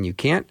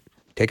can't,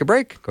 take a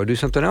break. Go do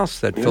something else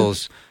that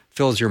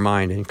fills your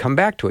mind and come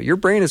back to it. Your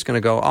brain is going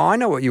to go, I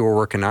know what you were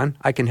working on.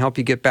 I can help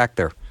you get back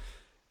there.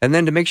 And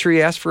then to make sure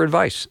you ask for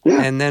advice.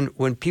 Yeah. And then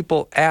when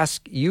people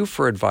ask you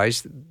for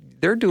advice,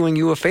 they're doing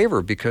you a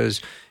favor,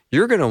 because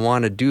you're going to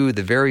want to do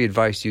the very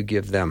advice you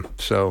give them.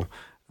 So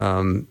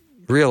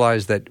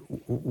realize that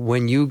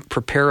when you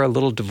prepare a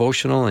little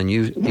devotional and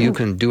you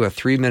can do a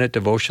 3-minute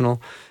devotional,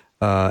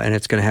 and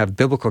it's going to have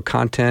biblical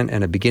content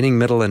and a beginning,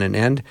 middle, and an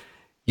end,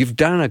 you've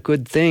done a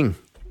good thing.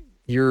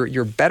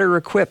 You're better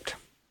equipped.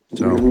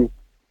 So,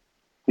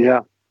 yeah.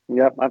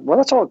 Well,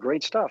 that's all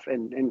great stuff,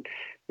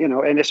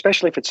 and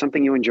especially if it's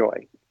something you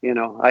enjoy.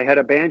 I had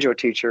a banjo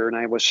teacher, and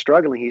I was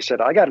struggling. He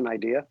said, "I got an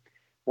idea.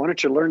 Why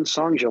don't you learn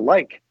songs you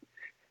like?"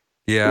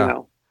 Yeah.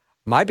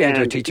 My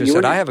banjo teacher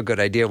said, "I have a good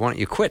idea. Why don't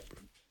you quit?"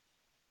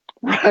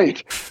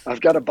 Right.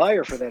 I've got a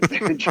buyer for that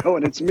banjo,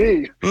 and it's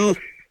me.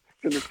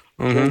 The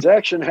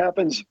transaction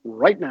happens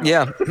right now.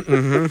 Yeah.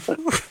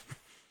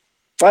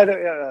 By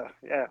the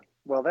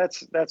well,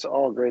 that's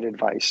all great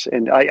advice,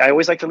 and I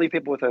always like to leave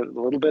people with a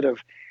little bit of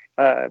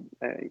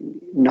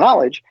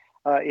knowledge.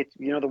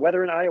 The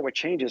weather in Iowa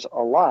changes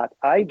a lot.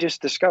 I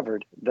just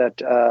discovered that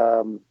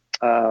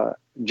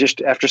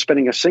just after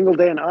spending a single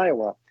day in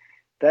Iowa,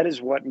 that is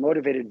what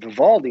motivated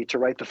Vivaldi to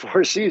write the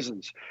Four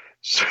Seasons.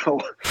 So.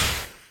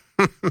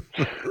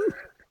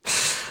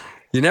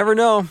 You never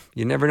know.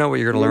 You never know what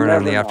you're going to learn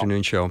on the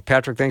afternoon show.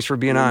 Patrick, thanks for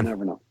being on. You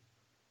never know.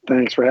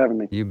 Thanks for having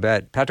me. You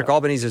bet. Patrick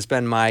Albanese has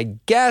been my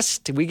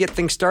guest. We get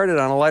things started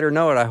on a lighter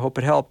note. I hope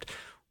it helped.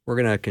 We're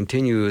going to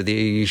continue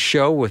the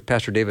show with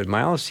Pastor David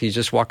Myles. He's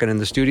just walking in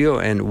the studio.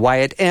 And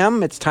Wyatt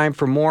M., it's time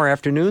for more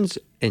afternoons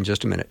in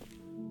just a minute.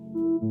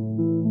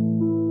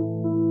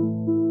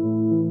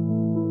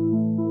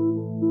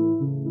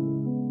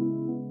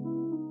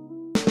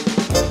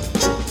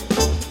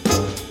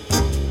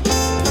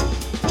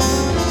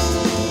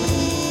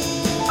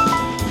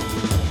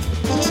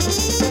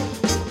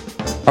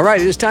 All right,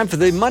 it is time for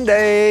the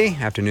Monday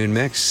afternoon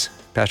mix.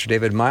 Pastor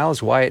David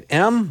Myles, Wyatt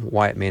M.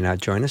 Wyatt may not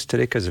join us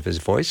today because of his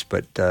voice,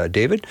 but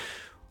David,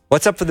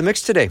 what's up for the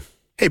mix today?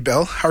 Hey,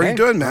 Bill. How are you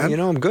doing, man?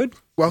 I'm good.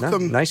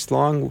 Welcome. Nice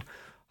long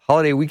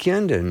holiday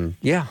weekend, and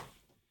yeah.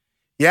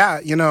 Yeah,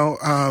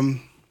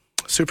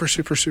 super,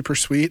 super, super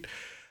sweet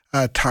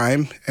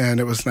time, and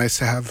it was nice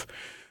to have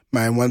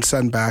my one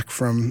son back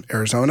from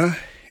Arizona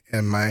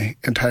and my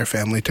entire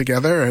family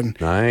together. And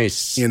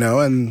nice.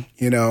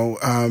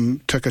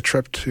 Took a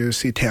trip to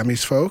see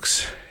Tammy's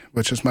folks,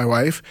 which is my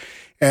wife,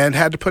 and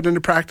had to put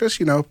into practice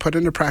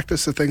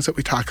the things that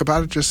we talk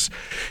about, just,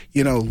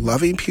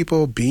 loving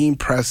people, being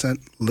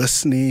present,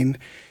 listening,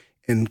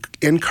 and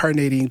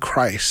incarnating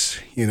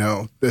Christ.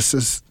 This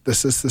is the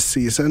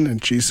season, and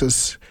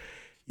Jesus,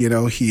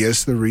 he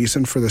is the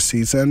reason for the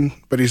season,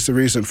 but he's the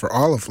reason for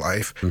all of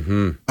life.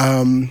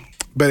 Mm-hmm.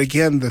 But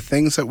again, the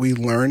things that we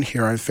learn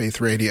here on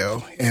Faith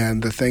Radio,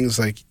 and the things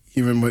like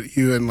even what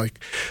you and like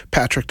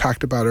Patrick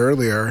talked about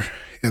earlier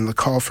in the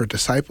call for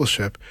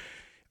discipleship,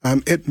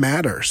 it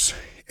matters.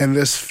 And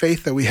this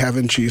faith that we have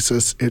in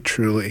Jesus, it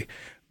truly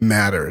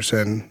matters.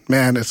 And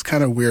man, it's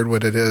kind of weird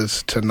what it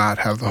is to not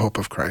have the hope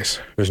of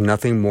Christ. There's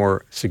nothing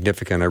more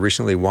significant. I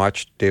recently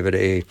watched, David,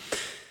 a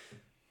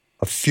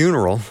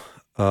funeral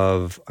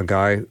of a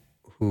guy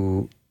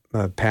who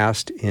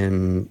passed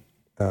in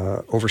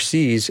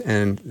overseas,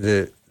 and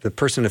the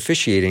person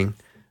officiating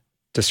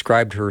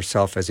described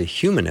herself as a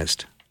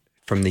humanist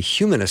from the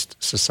Humanist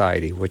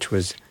Society, which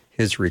was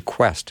his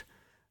request.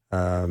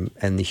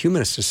 And the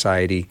Humanist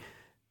Society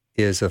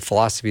is a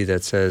philosophy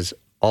that says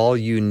all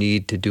you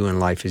need to do in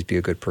life is be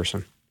a good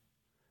person.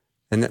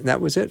 And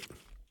that was it.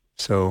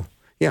 So,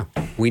 yeah,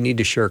 we need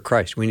to share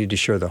Christ. We need to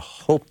share the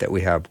hope that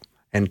we have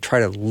and try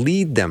to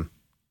lead them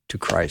to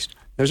Christ.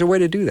 There's a way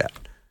to do that.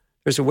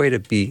 There's a way to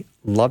be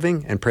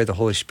loving and pray the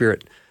Holy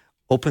Spirit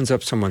opens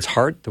up someone's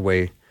heart the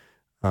way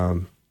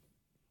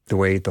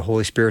the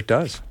Holy Spirit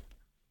does,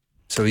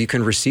 so you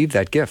can receive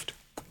that gift.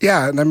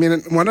 Yeah, and I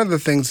mean, one of the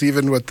things,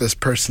 even what this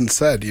person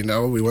said,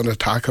 we want to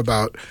talk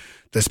about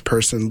this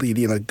person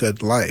leading a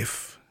good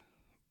life.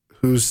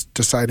 Who's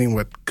deciding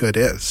what good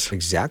is?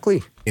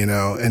 Exactly.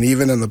 And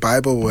even in the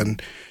Bible, when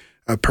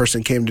a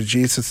person came to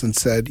Jesus and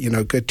said,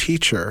 good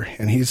teacher,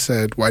 and he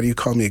said, why do you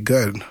call me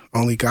good?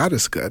 Only God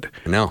is good.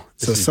 No,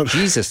 this is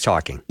Jesus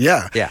talking.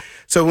 Yeah. Yeah.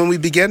 So when we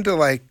begin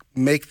to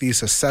make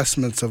these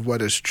assessments of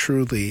what is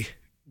truly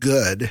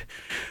good,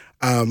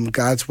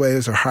 God's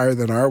ways are higher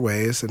than our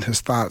ways, and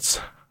his thoughts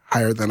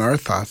higher than our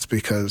thoughts,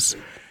 because,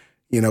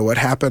 what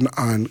happened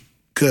on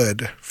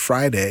Good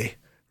Friday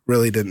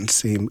really didn't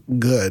seem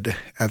good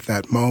at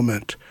that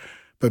moment,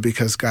 but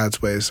because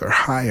God's ways are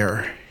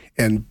higher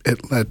and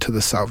it led to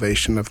the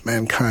salvation of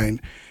mankind,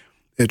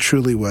 it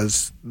truly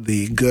was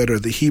the good, or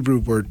the Hebrew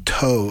word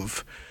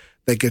tov,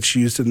 that gets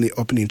used in the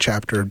opening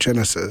chapter of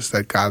Genesis,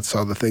 that God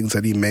saw the things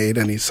that he made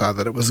and he saw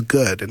that it was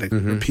good. And it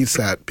repeats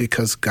that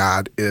because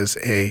God is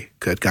a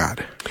good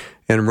God.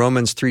 And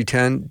Romans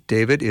 3:10,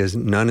 David, is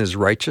none is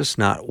righteous,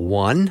 not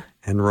one.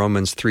 And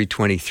Romans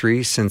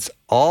 3:23, since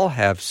all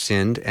have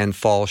sinned and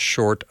fall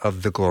short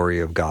of the glory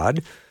of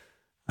God.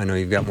 I know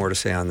you've got more to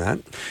say on that.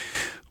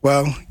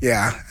 Well,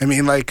 yeah. I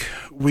mean,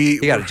 He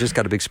just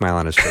got a big smile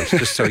on his face,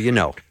 just so you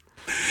know.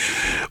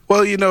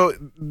 Well,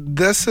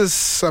 this is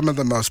some of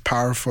the most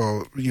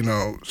powerful,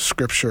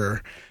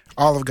 scripture.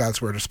 All of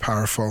God's word is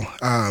powerful.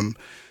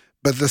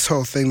 But this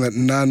whole thing that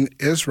none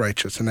is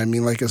righteous. And I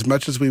mean, as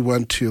much as we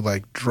want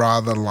to draw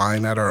the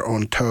line at our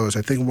own toes,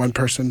 I think one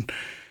person,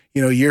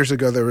 years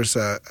ago there was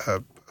a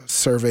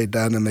survey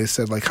done, and they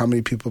said how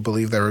many people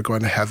believe they were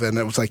going to heaven.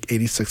 It was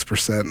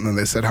 86%. And then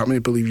they said, how many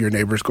believe your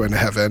neighbor's going to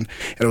heaven?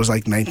 And it was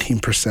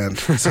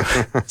 19%. So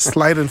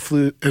slight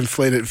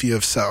inflated view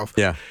of self.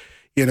 Yeah.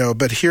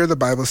 But here the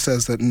Bible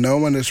says that no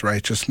one is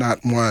righteous, not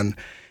one.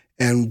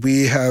 And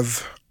we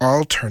have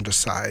all turned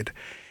aside.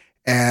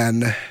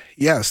 And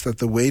yes, that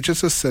the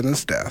wages of sin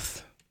is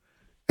death.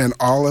 And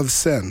all of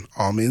sin,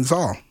 all means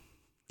all.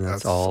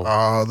 That's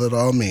all that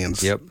all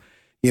means. Yep.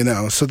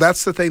 So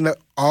that's the thing that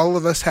all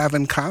of us have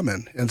in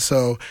common. And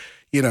so,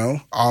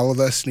 all of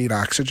us need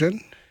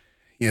oxygen,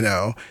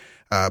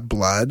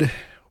 blood,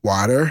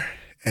 water,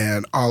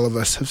 and all of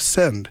us have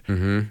sinned.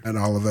 Mm-hmm. And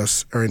all of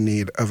us are in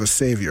need of a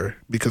Savior,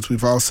 because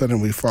we've all sinned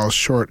and we fall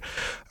short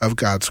of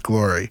God's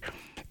glory.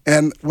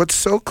 And what's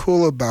so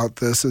cool about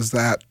this is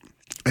that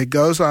it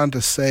goes on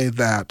to say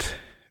that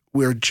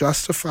we're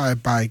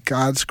justified by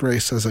God's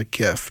grace as a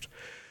gift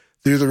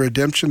through the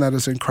redemption that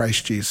is in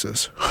Christ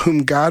Jesus,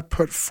 whom God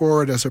put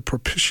forward as a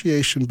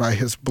propitiation by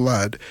his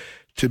blood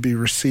to be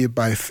received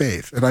by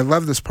faith. And I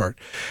love this part.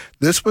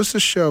 This was to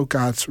show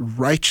God's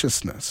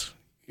righteousness.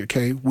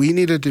 Okay? We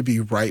needed to be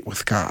right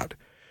with God,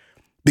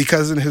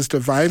 because in his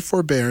divine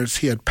forbearance,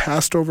 he had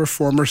passed over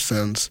former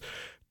sins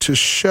to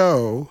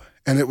show,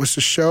 and it was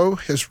to show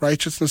his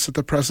righteousness at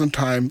the present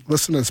time,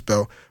 listen to this,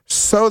 Bill,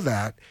 so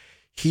that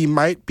he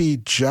might be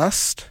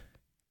just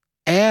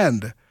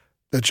and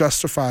the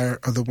justifier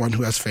of the one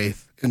who has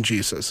faith in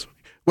Jesus.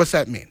 What's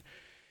that mean?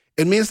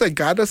 It means that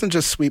God doesn't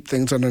just sweep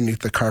things underneath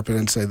the carpet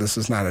and say, this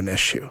is not an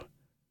issue.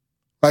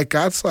 Like,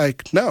 God's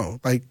like, no.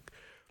 Like,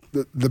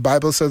 the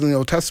Bible says in the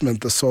Old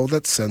Testament, the soul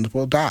that sins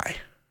will die.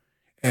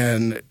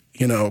 And,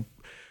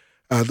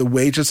 the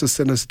wages of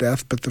sin is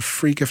death, but the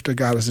free gift of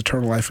God is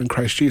eternal life in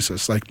Christ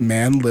Jesus. Like,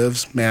 man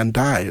lives, man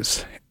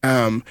dies.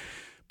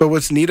 But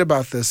what's neat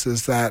about this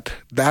is that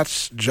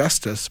that's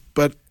justice,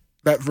 but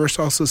that verse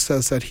also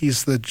says that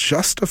he's the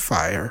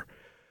justifier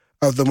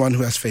of the one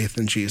who has faith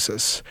in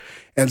Jesus.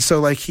 And so,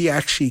 like, he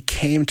actually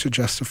came to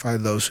justify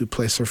those who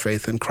place their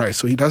faith in Christ.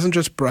 So he doesn't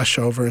just brush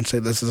over and say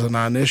this is a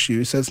non-issue.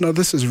 He says, no,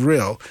 this is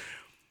real.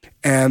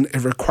 And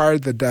it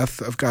required the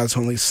death of God's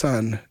only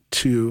Son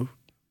to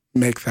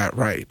make that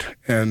right.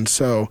 And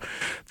so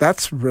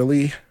that's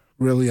really,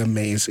 really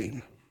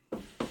amazing.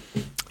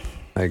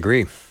 I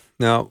agree.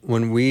 Now,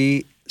 when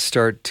we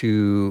start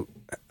to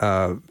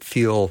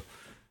feel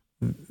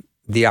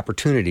the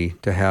opportunity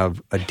to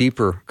have a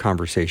deeper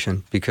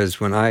conversation, because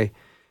when I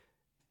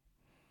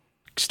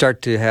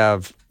start to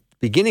have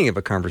beginning of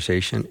a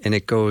conversation and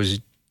it goes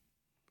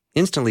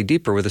instantly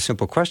deeper with a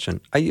simple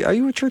question, are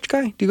you a church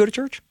guy? Do you go to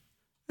church?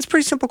 It's a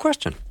pretty simple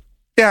question.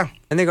 Yeah.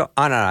 And they go,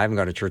 oh, no, I haven't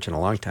gone to church in a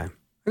long time.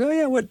 I go,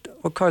 yeah,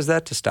 what caused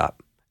that to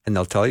stop? And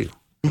they'll tell you.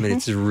 I mean,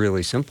 it's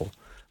really simple.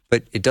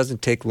 But it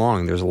doesn't take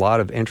long. There's a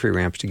lot of entry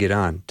ramps to get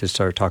on to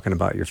start talking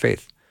about your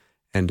faith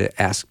and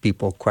to ask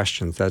people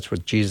questions. That's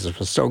what Jesus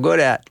was so good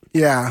at.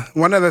 Yeah.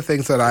 One of the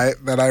things that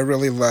I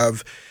really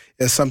love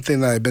is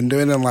something that I've been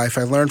doing in life.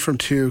 I learned from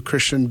 2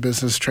 Christian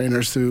business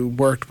trainers who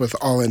worked with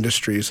all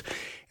industries,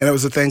 and it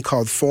was a thing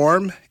called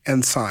FORM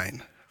and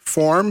SIGN.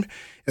 FORM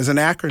is an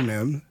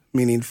acronym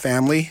meaning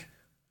family,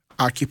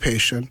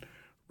 occupation,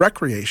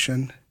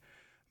 recreation,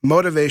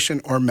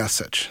 motivation, or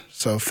message.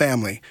 So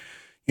family,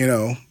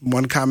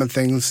 one common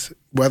thing's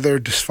whether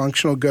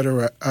dysfunctional, good,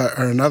 or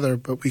another,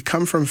 but we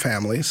come from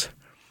families.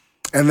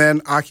 And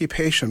then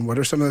occupation, what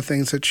are some of the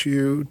things that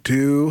you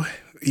do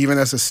even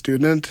as a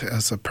student,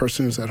 as a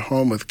person who's at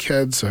home with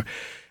kids, or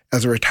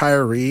as a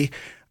retiree?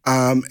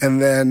 And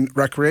then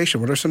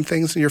recreation, what are some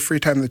things in your free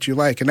time that you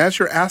like? And as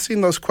you're asking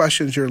those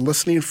questions, you're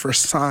listening for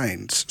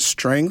signs.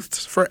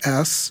 Strengths for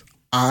S,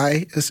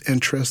 I is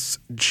interests,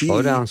 G.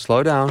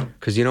 Slow down,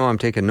 because I'm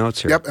taking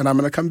notes here. Yep, and I'm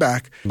going to come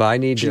back. But I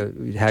need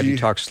to have you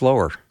talk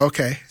slower.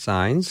 Okay.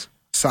 Signs,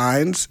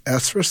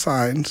 S for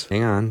signs.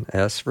 Hang on,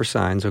 S for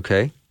signs,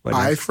 okay. What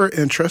I next? for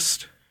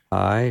interest.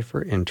 I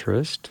for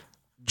interest.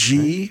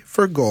 G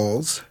for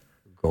goals.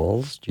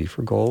 Goals, G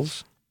for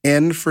goals.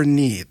 N for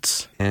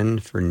needs. N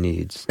for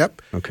needs.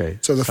 Yep. Okay,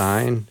 so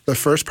sign. The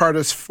first part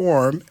is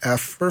form, F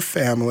for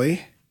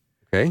family.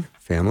 Okay,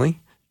 family.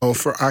 O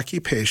for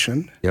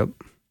occupation. Yep.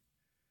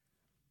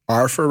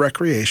 R for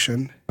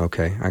recreation.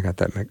 Okay, I got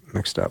that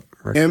mixed up.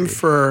 M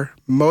for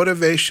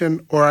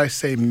motivation, or I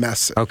say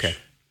message. Okay.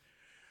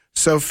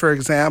 So, for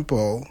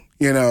example,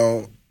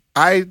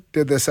 I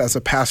did this as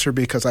a pastor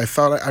because I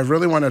felt I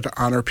really wanted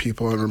to honor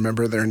people and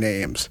remember their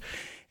names.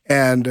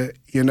 And,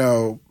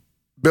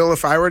 Bill,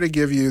 if I were to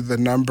give you the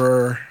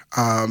number,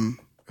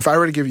 if I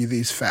were to give you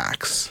these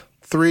facts,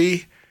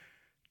 3,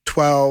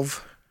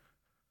 12,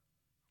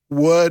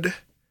 Wood,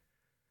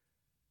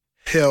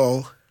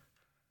 Hill,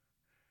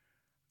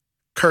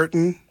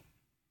 Curtin,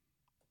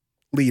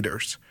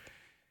 leaders.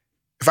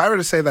 If I were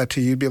to say that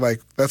to you, you'd be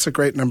like, that's a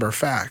great number of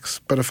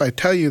facts. But if I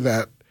tell you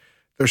that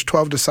there's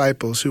 12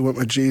 disciples who went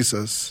with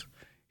Jesus,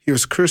 he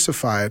was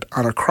crucified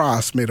on a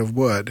cross made of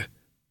wood.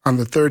 On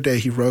the third day,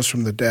 he rose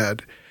from the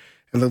dead.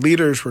 And the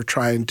leaders were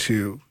trying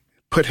to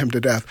put him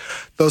to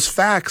death. Those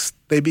facts,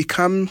 they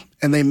become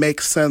and they make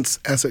sense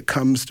as it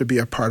comes to be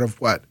a part of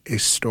what? A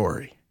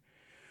story.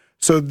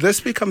 So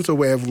this becomes a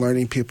way of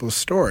learning people's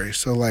stories.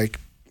 So like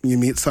you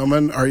meet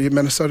someone, are you a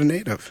Minnesota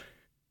native?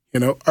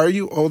 Are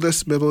you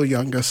oldest, middle,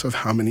 youngest of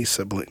how many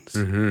siblings?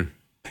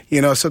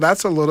 Mm-hmm. So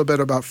that's a little bit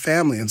about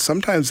family. And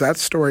sometimes that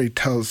story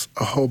tells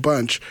a whole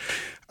bunch.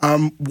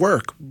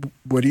 Work.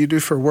 What do you do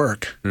for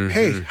work? Mm-hmm.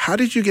 Hey, how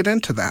did you get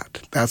into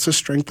that? That's a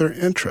strength or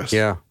interest.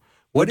 Yeah.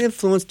 What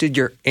influence did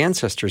your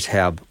ancestors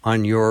have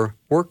on your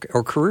work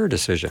or career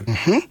decision?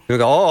 Mm-hmm. You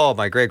go, oh,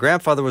 my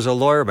great-grandfather was a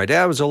lawyer, my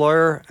dad was a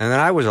lawyer, and then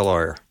I was a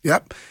lawyer.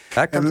 Yep.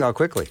 That comes out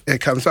quickly.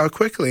 It comes out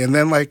quickly. And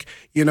then, what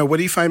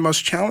do you find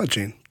most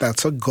challenging?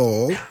 That's a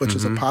goal, which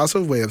is a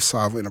positive way of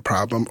solving a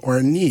problem, or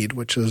a need,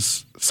 which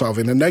is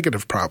solving a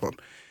negative problem.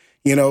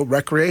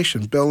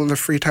 Recreation, Bill, in the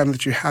free time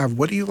that you have,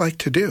 what do you like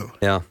to do?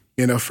 Yeah.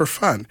 For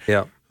fun.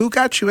 Yeah. Who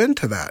got you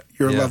into that?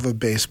 Your love of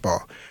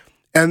baseball.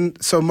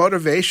 And so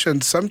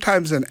motivation,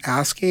 sometimes in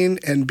asking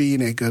and being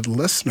a good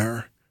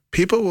listener,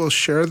 people will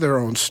share their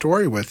own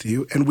story with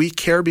you, and we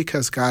care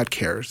because God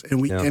cares, and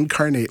we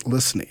incarnate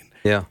listening.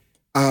 Yeah.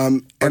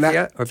 I'm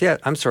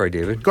sorry,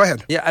 David. Go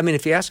ahead. Yeah,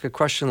 if you ask a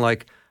question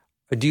like,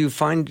 do you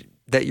find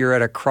that you're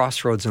at a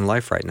crossroads in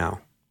life right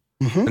now?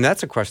 Mm-hmm. And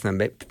that's a question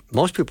that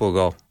most people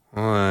will go,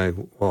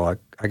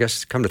 I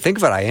guess come to think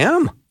of it, I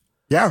am.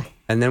 Yeah.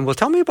 And then,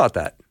 tell me about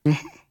that.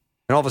 Mm-hmm.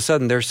 And all of a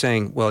sudden they're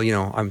saying,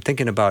 I'm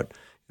thinking about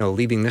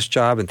leaving this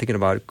job and thinking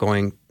about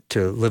going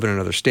to live in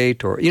another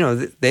state, or,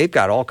 they've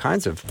got all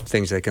kinds of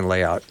things they can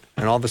lay out.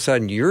 And all of a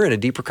sudden you're in a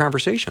deeper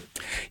conversation.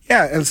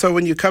 Yeah. And so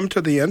when you come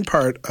to the end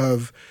part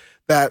of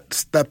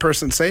that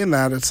person saying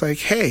that, it's like,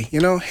 hey,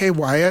 hey,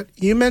 Wyatt,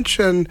 you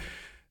mentioned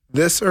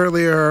this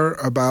earlier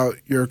about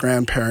your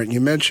grandparent. You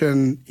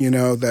mentioned,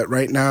 that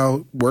right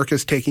now work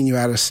is taking you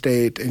out of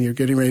state and you're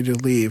getting ready to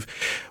leave.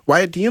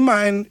 Wyatt, do you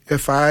mind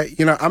if I'm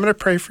going to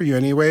pray for you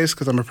anyways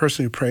because I'm a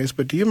person who prays,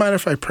 but do you mind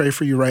if I pray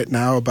for you right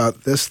now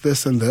about this,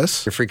 this, and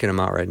this? You're freaking him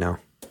out right now.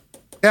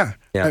 Yeah.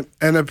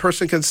 And a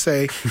person can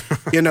say,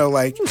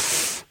 like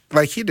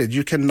he did,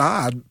 you can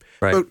nod.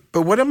 Right.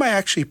 But what am I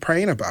actually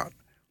praying about?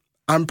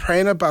 I'm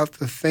praying about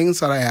the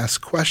things that I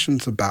ask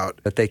questions about.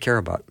 That they care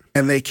about.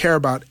 And they care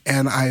about,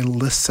 and I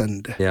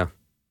listened. Yeah.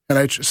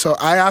 So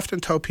I often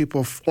tell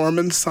people form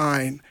and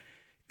sign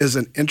is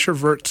an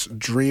introvert's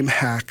dream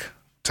hack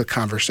to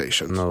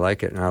conversations. I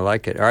like it. All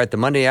right, the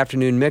Monday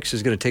afternoon mix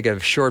is going to take a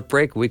short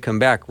break. When we come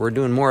back, we're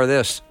doing more of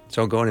this,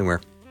 so don't go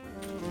anywhere.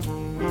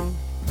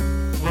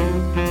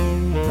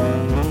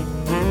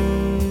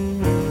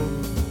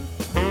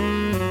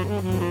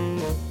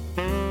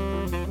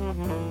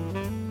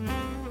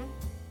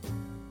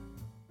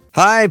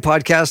 Hi,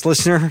 podcast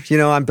listener.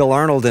 I'm Bill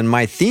Arnold, and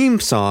my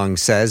theme song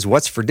says,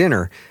 "What's for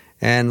dinner?"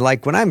 And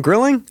like when I'm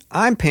grilling,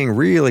 I'm paying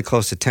really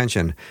close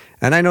attention.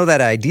 And I know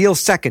that ideal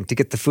second to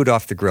get the food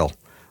off the grill.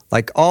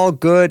 Like all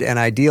good and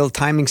ideal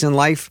timings in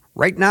life,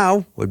 right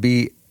now would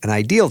be an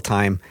ideal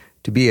time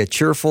to be a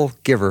cheerful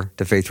giver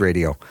to Faith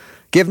Radio.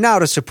 Give now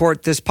to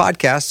support this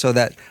podcast so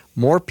that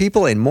more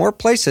people in more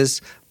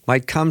places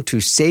might come to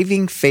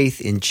saving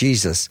faith in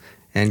Jesus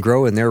and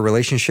grow in their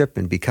relationship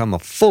and become a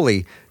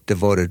fully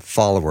devoted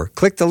follower.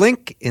 Click the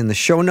link in the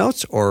show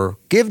notes or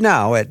give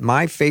now at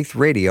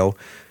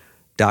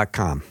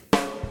myfaithradio.com.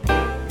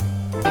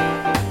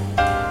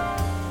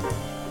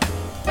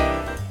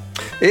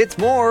 It's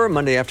more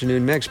Monday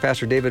Afternoon Mix.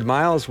 Pastor David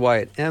Myles.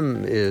 Wyatt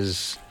M.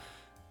 is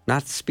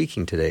not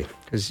speaking today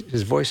because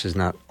his voice is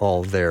not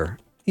all there,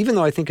 even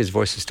though I think his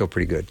voice is still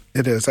pretty good.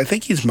 It is. I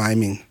think he's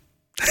miming.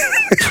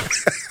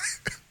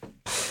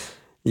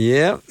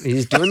 Yeah,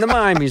 he's doing the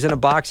mime. He's in a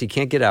box. He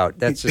can't get out.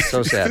 That's just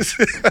so sad.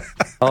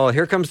 Oh,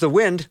 here comes the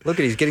wind. Look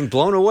at he's getting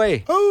blown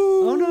away.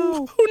 Oh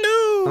no.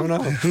 Oh, no.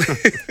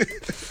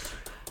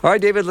 All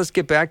right, David, let's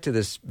get back to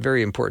this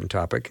very important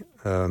topic.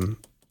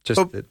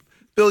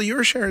 Bill, you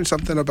were sharing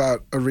something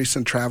about a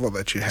recent travel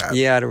that you had.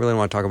 Yeah, I don't really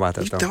want to talk about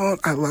that, though. Don't.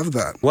 I love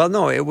that. Well,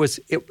 no,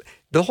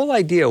 the whole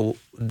idea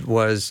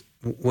was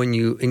when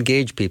you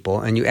engage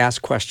people and you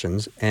ask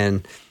questions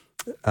and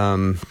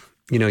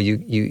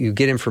you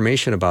get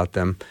information about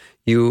them,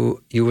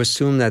 you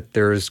assume that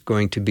there's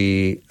going to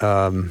be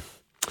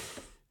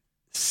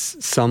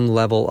some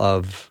level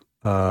of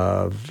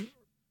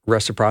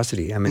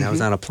reciprocity. I mean, I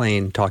was on a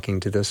plane talking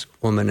to this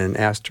woman and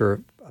asked her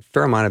a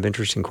fair amount of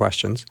interesting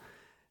questions.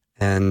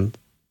 And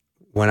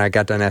when I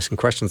got done asking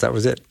questions, that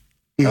was it.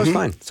 That was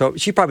fine. So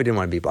she probably didn't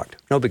want to be bugged.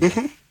 No big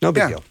deal. No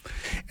big deal.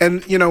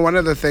 And, one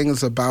of the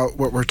things about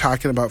what we're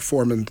talking about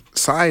form and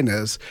sign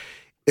is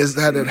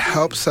that it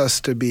helps us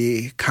to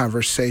be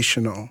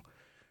conversational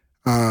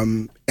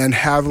and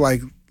have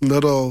like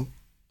little,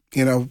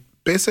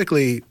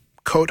 basically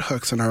coat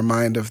hooks in our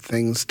mind of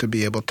things to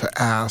be able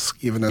to ask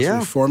even as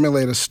we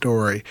formulate a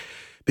story,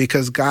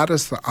 because God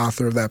is the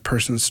author of that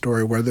person's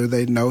story, whether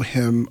they know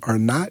him or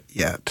not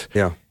yet.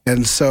 Yeah.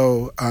 And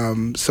so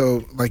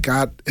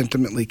God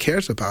intimately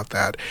cares about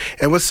that.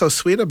 And what's so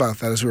sweet about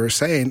that, as we were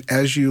saying,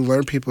 as you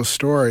learn people's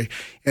story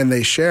and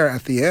they share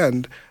at the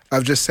end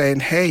of just saying,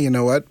 hey, you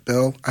know what,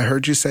 Bill, I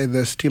heard you say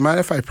this. Do you mind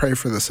if I pray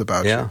for this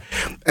about you?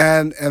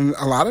 And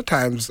a lot of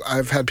times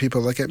I've had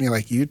people look at me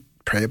like, you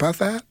pray about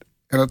that?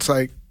 And it's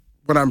like,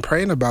 what I'm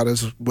praying about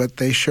is what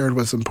they shared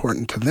was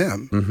important to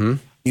them. Mm-hmm.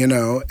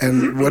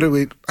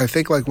 And I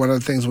think like one of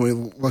the things when we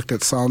looked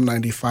at Psalm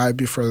 95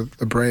 before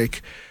the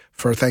break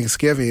for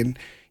Thanksgiving,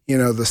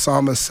 the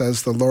psalmist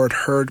says, the Lord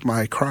heard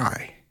my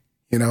cry.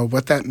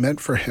 What that meant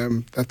for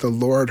him, that the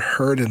Lord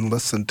heard and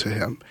listened to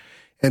him.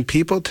 And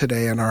people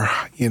today in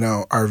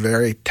our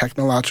very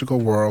technological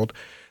world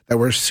that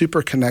we're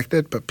super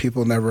connected, but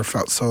people never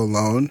felt so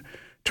alone,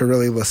 to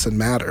really listen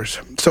matters.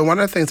 So one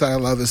of the things that I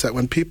love is that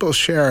when people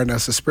share and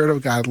as the Spirit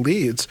of God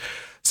leads,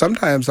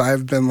 sometimes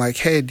I've been like,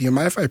 hey, do you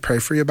mind if I pray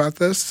for you about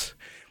this?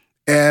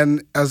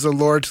 And as the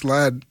Lord's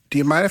led, do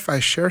you mind if I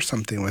share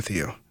something with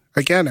you?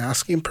 Again,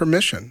 asking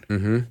permission.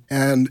 Mm-hmm.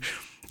 And,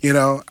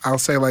 I'll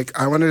say like,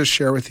 I wanted to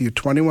share with you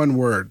 21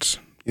 words,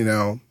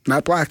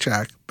 not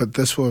blackjack, but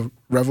this will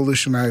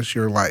revolutionize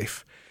your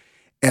life.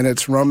 And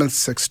it's Romans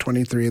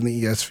 6:23 in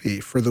the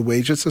ESV. For the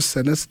wages of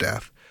sin is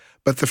death,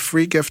 but the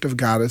free gift of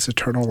God is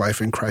eternal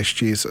life in Christ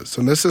Jesus.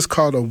 And this is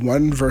called a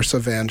one-verse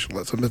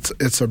evangelism.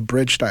 It's a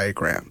bridge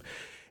diagram.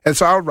 And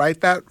so I'll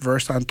write that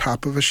verse on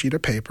top of a sheet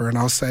of paper, and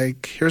I'll say,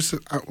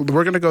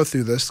 we're going to go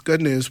through this.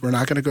 Good news, we're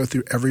not going to go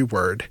through every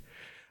word,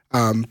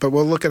 but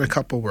we'll look at a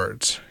couple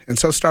words. And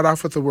so start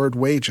off with the word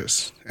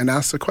wages and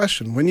ask the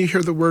question, when you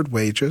hear the word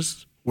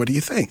wages, what do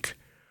you think?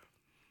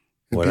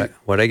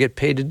 What I get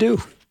paid to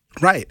do.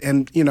 Right.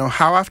 And,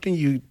 how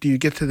often do you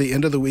get to the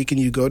end of the week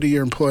and you go to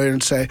your employer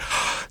and say,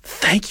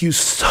 thank you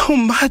so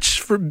much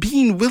for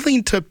being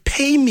willing to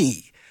pay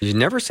me You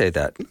never say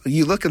that.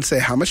 You look and say,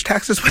 how much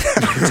taxes would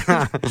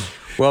that?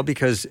 Well,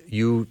 because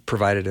you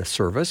provided a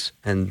service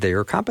and they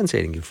are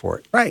compensating you for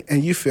it. Right.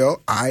 And you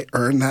feel, I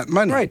earn that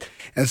money. Right.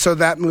 And so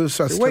that moves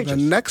us to wages. the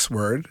next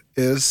word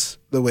is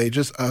the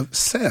wages of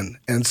sin.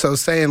 And so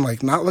saying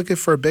like, not looking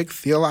for a big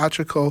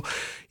theological,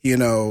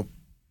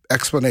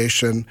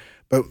 explanation,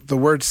 but the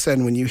word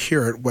sin, when you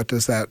hear it, what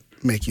does that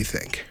make you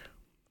think?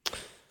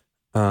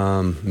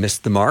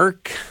 Missed the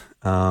mark,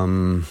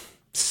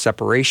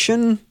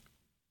 separation.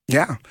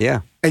 Yeah.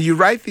 Yeah. And you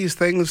write these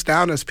things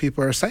down as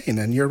people are saying,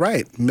 and you're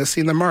right,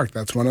 missing the mark.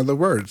 That's one of the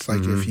words.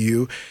 Like if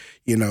you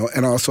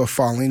and also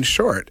falling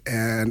short.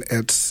 And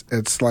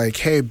it's like,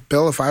 hey,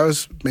 Bill, if I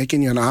was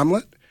making you an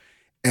omelet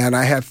and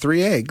I had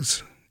 3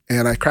 eggs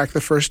and I cracked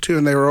the first 2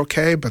 and they were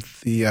okay, but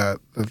the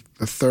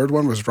third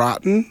one was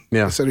rotten.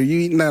 Yeah. I said, are you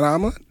eating that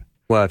omelet?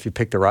 Well, if you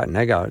pick the rotten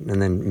egg out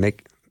and then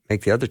make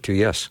the other 2,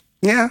 yes.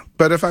 Yeah,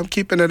 but if I'm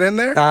keeping it in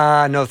there?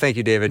 No, thank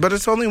you, David. But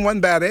it's only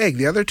 1 bad egg.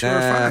 The other 2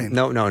 are fine.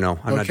 No.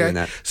 I'm not doing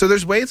that. So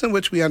there's ways in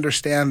which we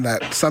understand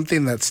that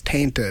something that's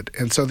tainted.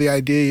 And so the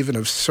idea even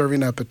of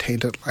serving up a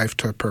tainted life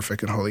to a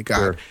perfect and holy God.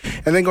 Sure.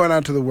 And then going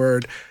on to the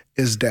word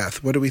is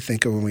death. What do we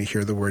think of when we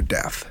hear the word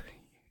death?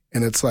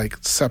 And it's like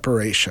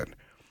separation.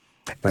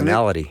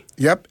 Finality.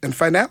 And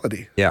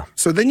finality. Yeah.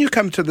 So then you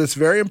come to this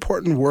very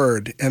important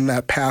word in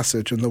that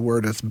passage, and the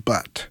word is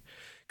but.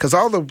 Because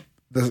all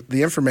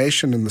the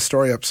information in the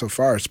story up so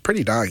far is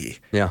pretty doggy.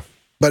 Yeah.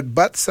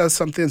 But says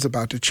something's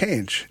about to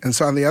change. And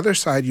so on the other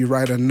side, you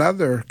write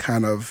another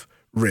kind of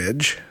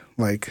ridge,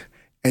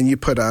 and you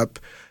put up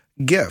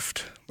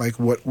gift. Like,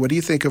 what do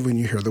you think of when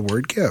you hear the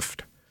word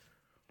gift?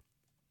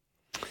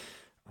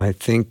 I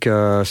think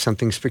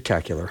something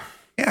spectacular.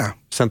 Yeah.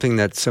 Something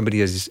that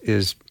somebody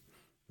is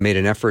made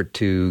an effort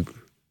to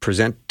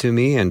present to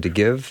me and to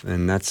give,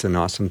 and that's an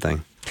awesome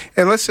thing.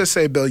 And let's just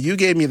say, Bill, you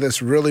gave me this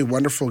really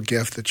wonderful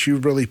gift that you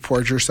really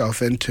poured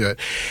yourself into it.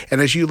 And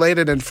as you laid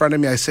it in front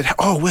of me, I said,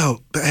 oh,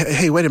 Will,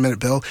 hey, wait a minute,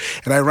 Bill.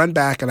 And I run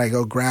back and I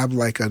go grab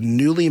like a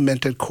newly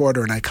minted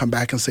quarter and I come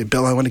back and say,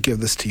 Bill, I want to give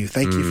this to you.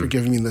 Thank you for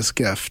giving me this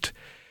gift.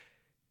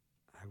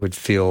 I would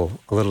feel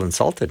a little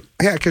insulted.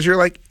 Yeah, because you're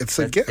like, it's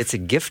a gift. It's a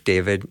gift,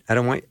 David.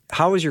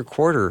 How is your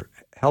quarter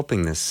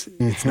helping this?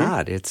 It's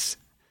not. It's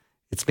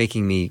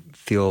making me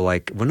feel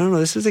like, well, no,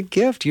 this is a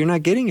gift. You're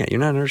not getting it. You're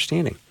not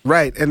understanding.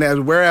 Right.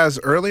 And whereas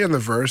early in the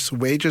verse,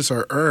 wages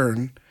are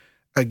earned,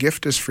 a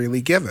gift is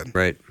freely given.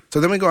 Right. So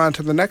then we go on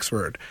to the next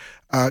word,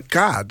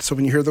 God. So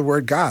when you hear the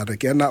word God,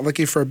 again, not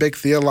looking for a big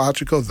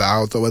theological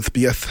thou, though it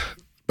beeth,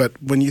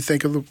 but when you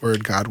think of the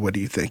word God, what do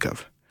you think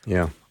of?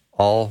 Yeah.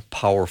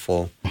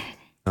 All-powerful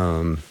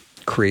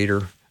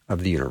creator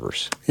of the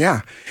universe.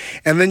 Yeah.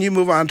 And then you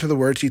move on to the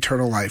words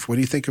eternal life. What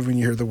do you think of when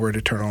you hear the word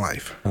eternal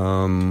life?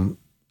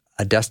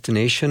 A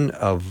destination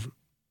of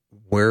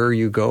where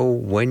you go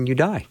when you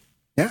die.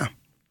 Yeah.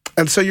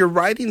 And so you're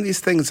writing these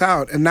things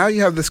out, and now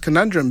you have this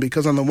conundrum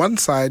because on the one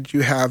side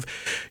you have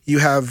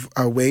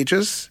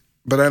wages,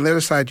 but on the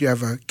other side you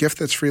have a gift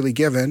that's freely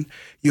given.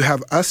 You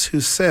have us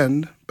who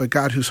sinned, but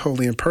God who's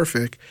holy and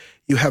perfect.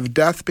 You have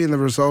death being the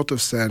result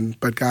of sin,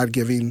 but God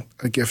giving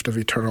a gift of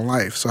eternal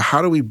life. So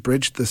how do we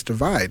bridge this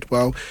divide?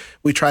 Well,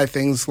 we try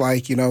things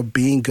like,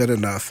 being good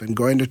enough and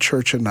going to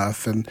church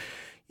enough. And,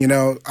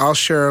 I'll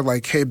share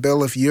like, hey,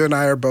 Bill, if you and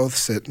I are both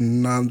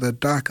sitting on the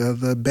dock of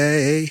the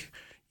bay,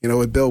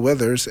 with Bill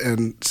Withers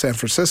in San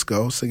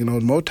Francisco, singing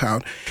old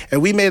Motown,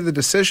 and we made the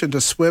decision to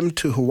swim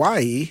to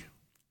Hawaii,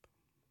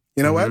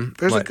 you know what?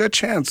 There's a good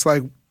chance,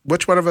 like,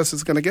 which one of us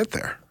is going to get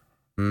there?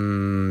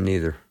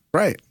 Neither.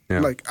 Right.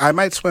 Yeah. Like, I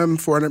might swim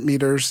 400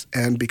 meters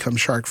and become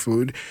shark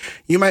food.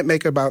 You might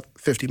make about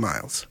 50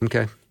 miles.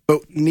 Okay.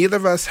 But neither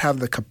of us have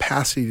the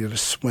capacity to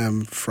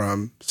swim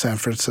from San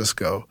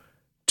Francisco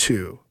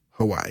to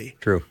Hawaii.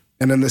 True.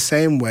 And in the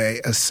same way,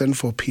 as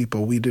sinful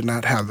people, we do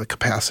not have the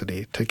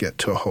capacity to get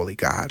to a holy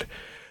God.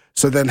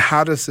 So then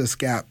how does this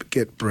gap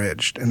get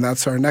bridged? And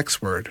that's our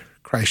next word,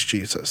 Christ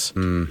Jesus.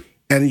 And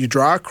you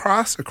draw a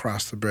cross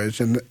across the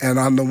bridge. And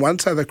on the one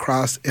side of the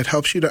cross, it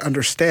helps you to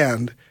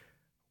understand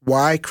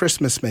why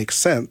Christmas makes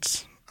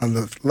sense on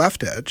the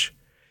left edge,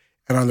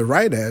 and on the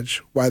right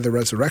edge, why the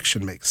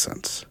resurrection makes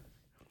sense.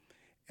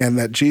 And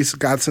that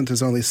God sent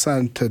his only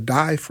son to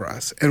die for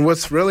us. And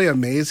what's really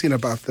amazing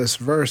about this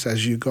verse,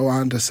 as you go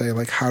on to say,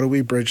 like, how do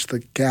we bridge the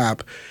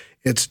gap?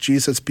 It's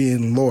Jesus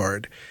being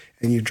Lord.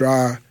 And you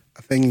draw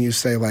a thing and you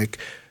say, like,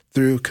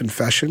 through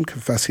confession,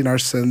 confessing our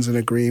sins and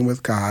agreeing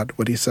with God,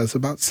 what he says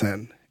about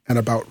sin, and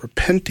about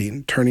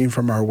repenting, turning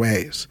from our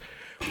ways.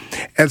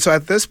 And so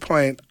at this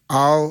point,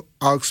 I'll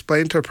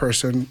explain to a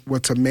person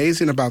what's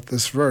amazing about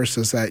this verse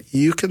is that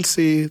you can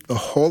see the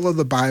whole of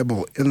the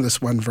Bible in this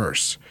one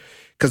verse.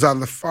 Because on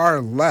the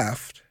far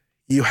left,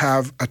 you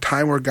have a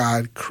time where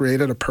God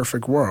created a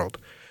perfect world,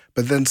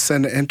 but then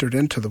sin entered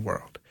into the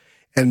world.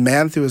 And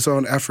man, through his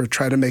own effort,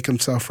 tried to make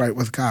himself right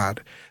with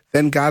God.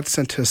 Then God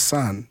sent his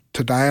son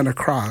to die on a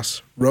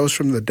cross, rose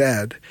from the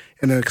dead,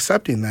 and in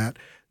accepting that,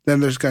 then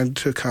there's going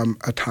to come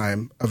a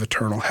time of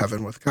eternal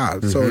heaven with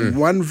God. So in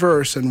one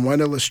verse and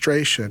one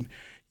illustration,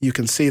 you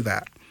can see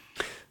that.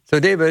 So,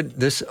 David,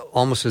 this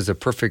almost is a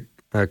perfect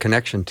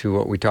connection to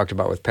what we talked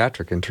about with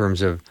Patrick in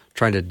terms of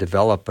trying to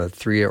develop a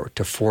 3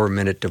 to 4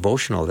 minute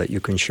devotional that you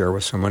can share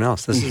with someone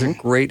else. This is a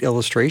great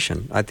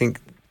illustration. I think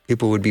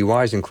people would be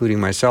wise, including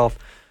myself,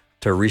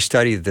 to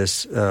restudy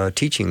this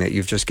teaching that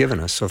you've just given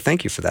us. So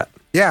thank you for that.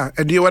 Yeah,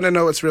 and do you want to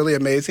know what's really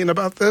amazing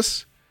about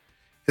this?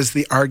 Is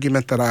the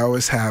argument that I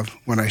always have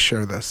when I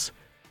share this.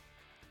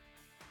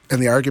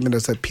 And the argument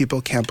is that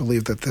people can't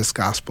believe that this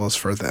gospel is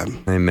for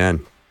them.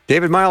 Amen.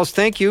 David Myles,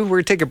 thank you. We're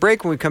going to take a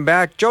break. When we come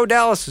back, Joe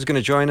Dallas is going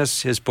to join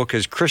us. His book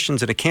is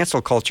Christians in a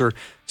Cancel Culture,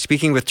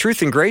 Speaking with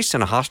Truth and Grace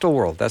in a Hostile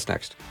World. That's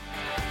next.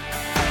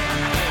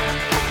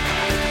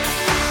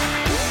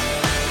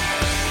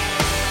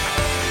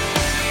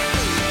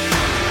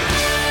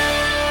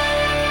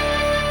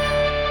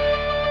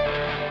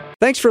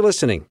 Thanks for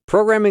listening.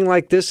 Programming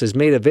like this is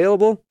made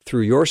available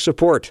through your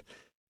support.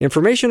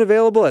 Information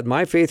available at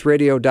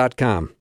myfaithradio.com.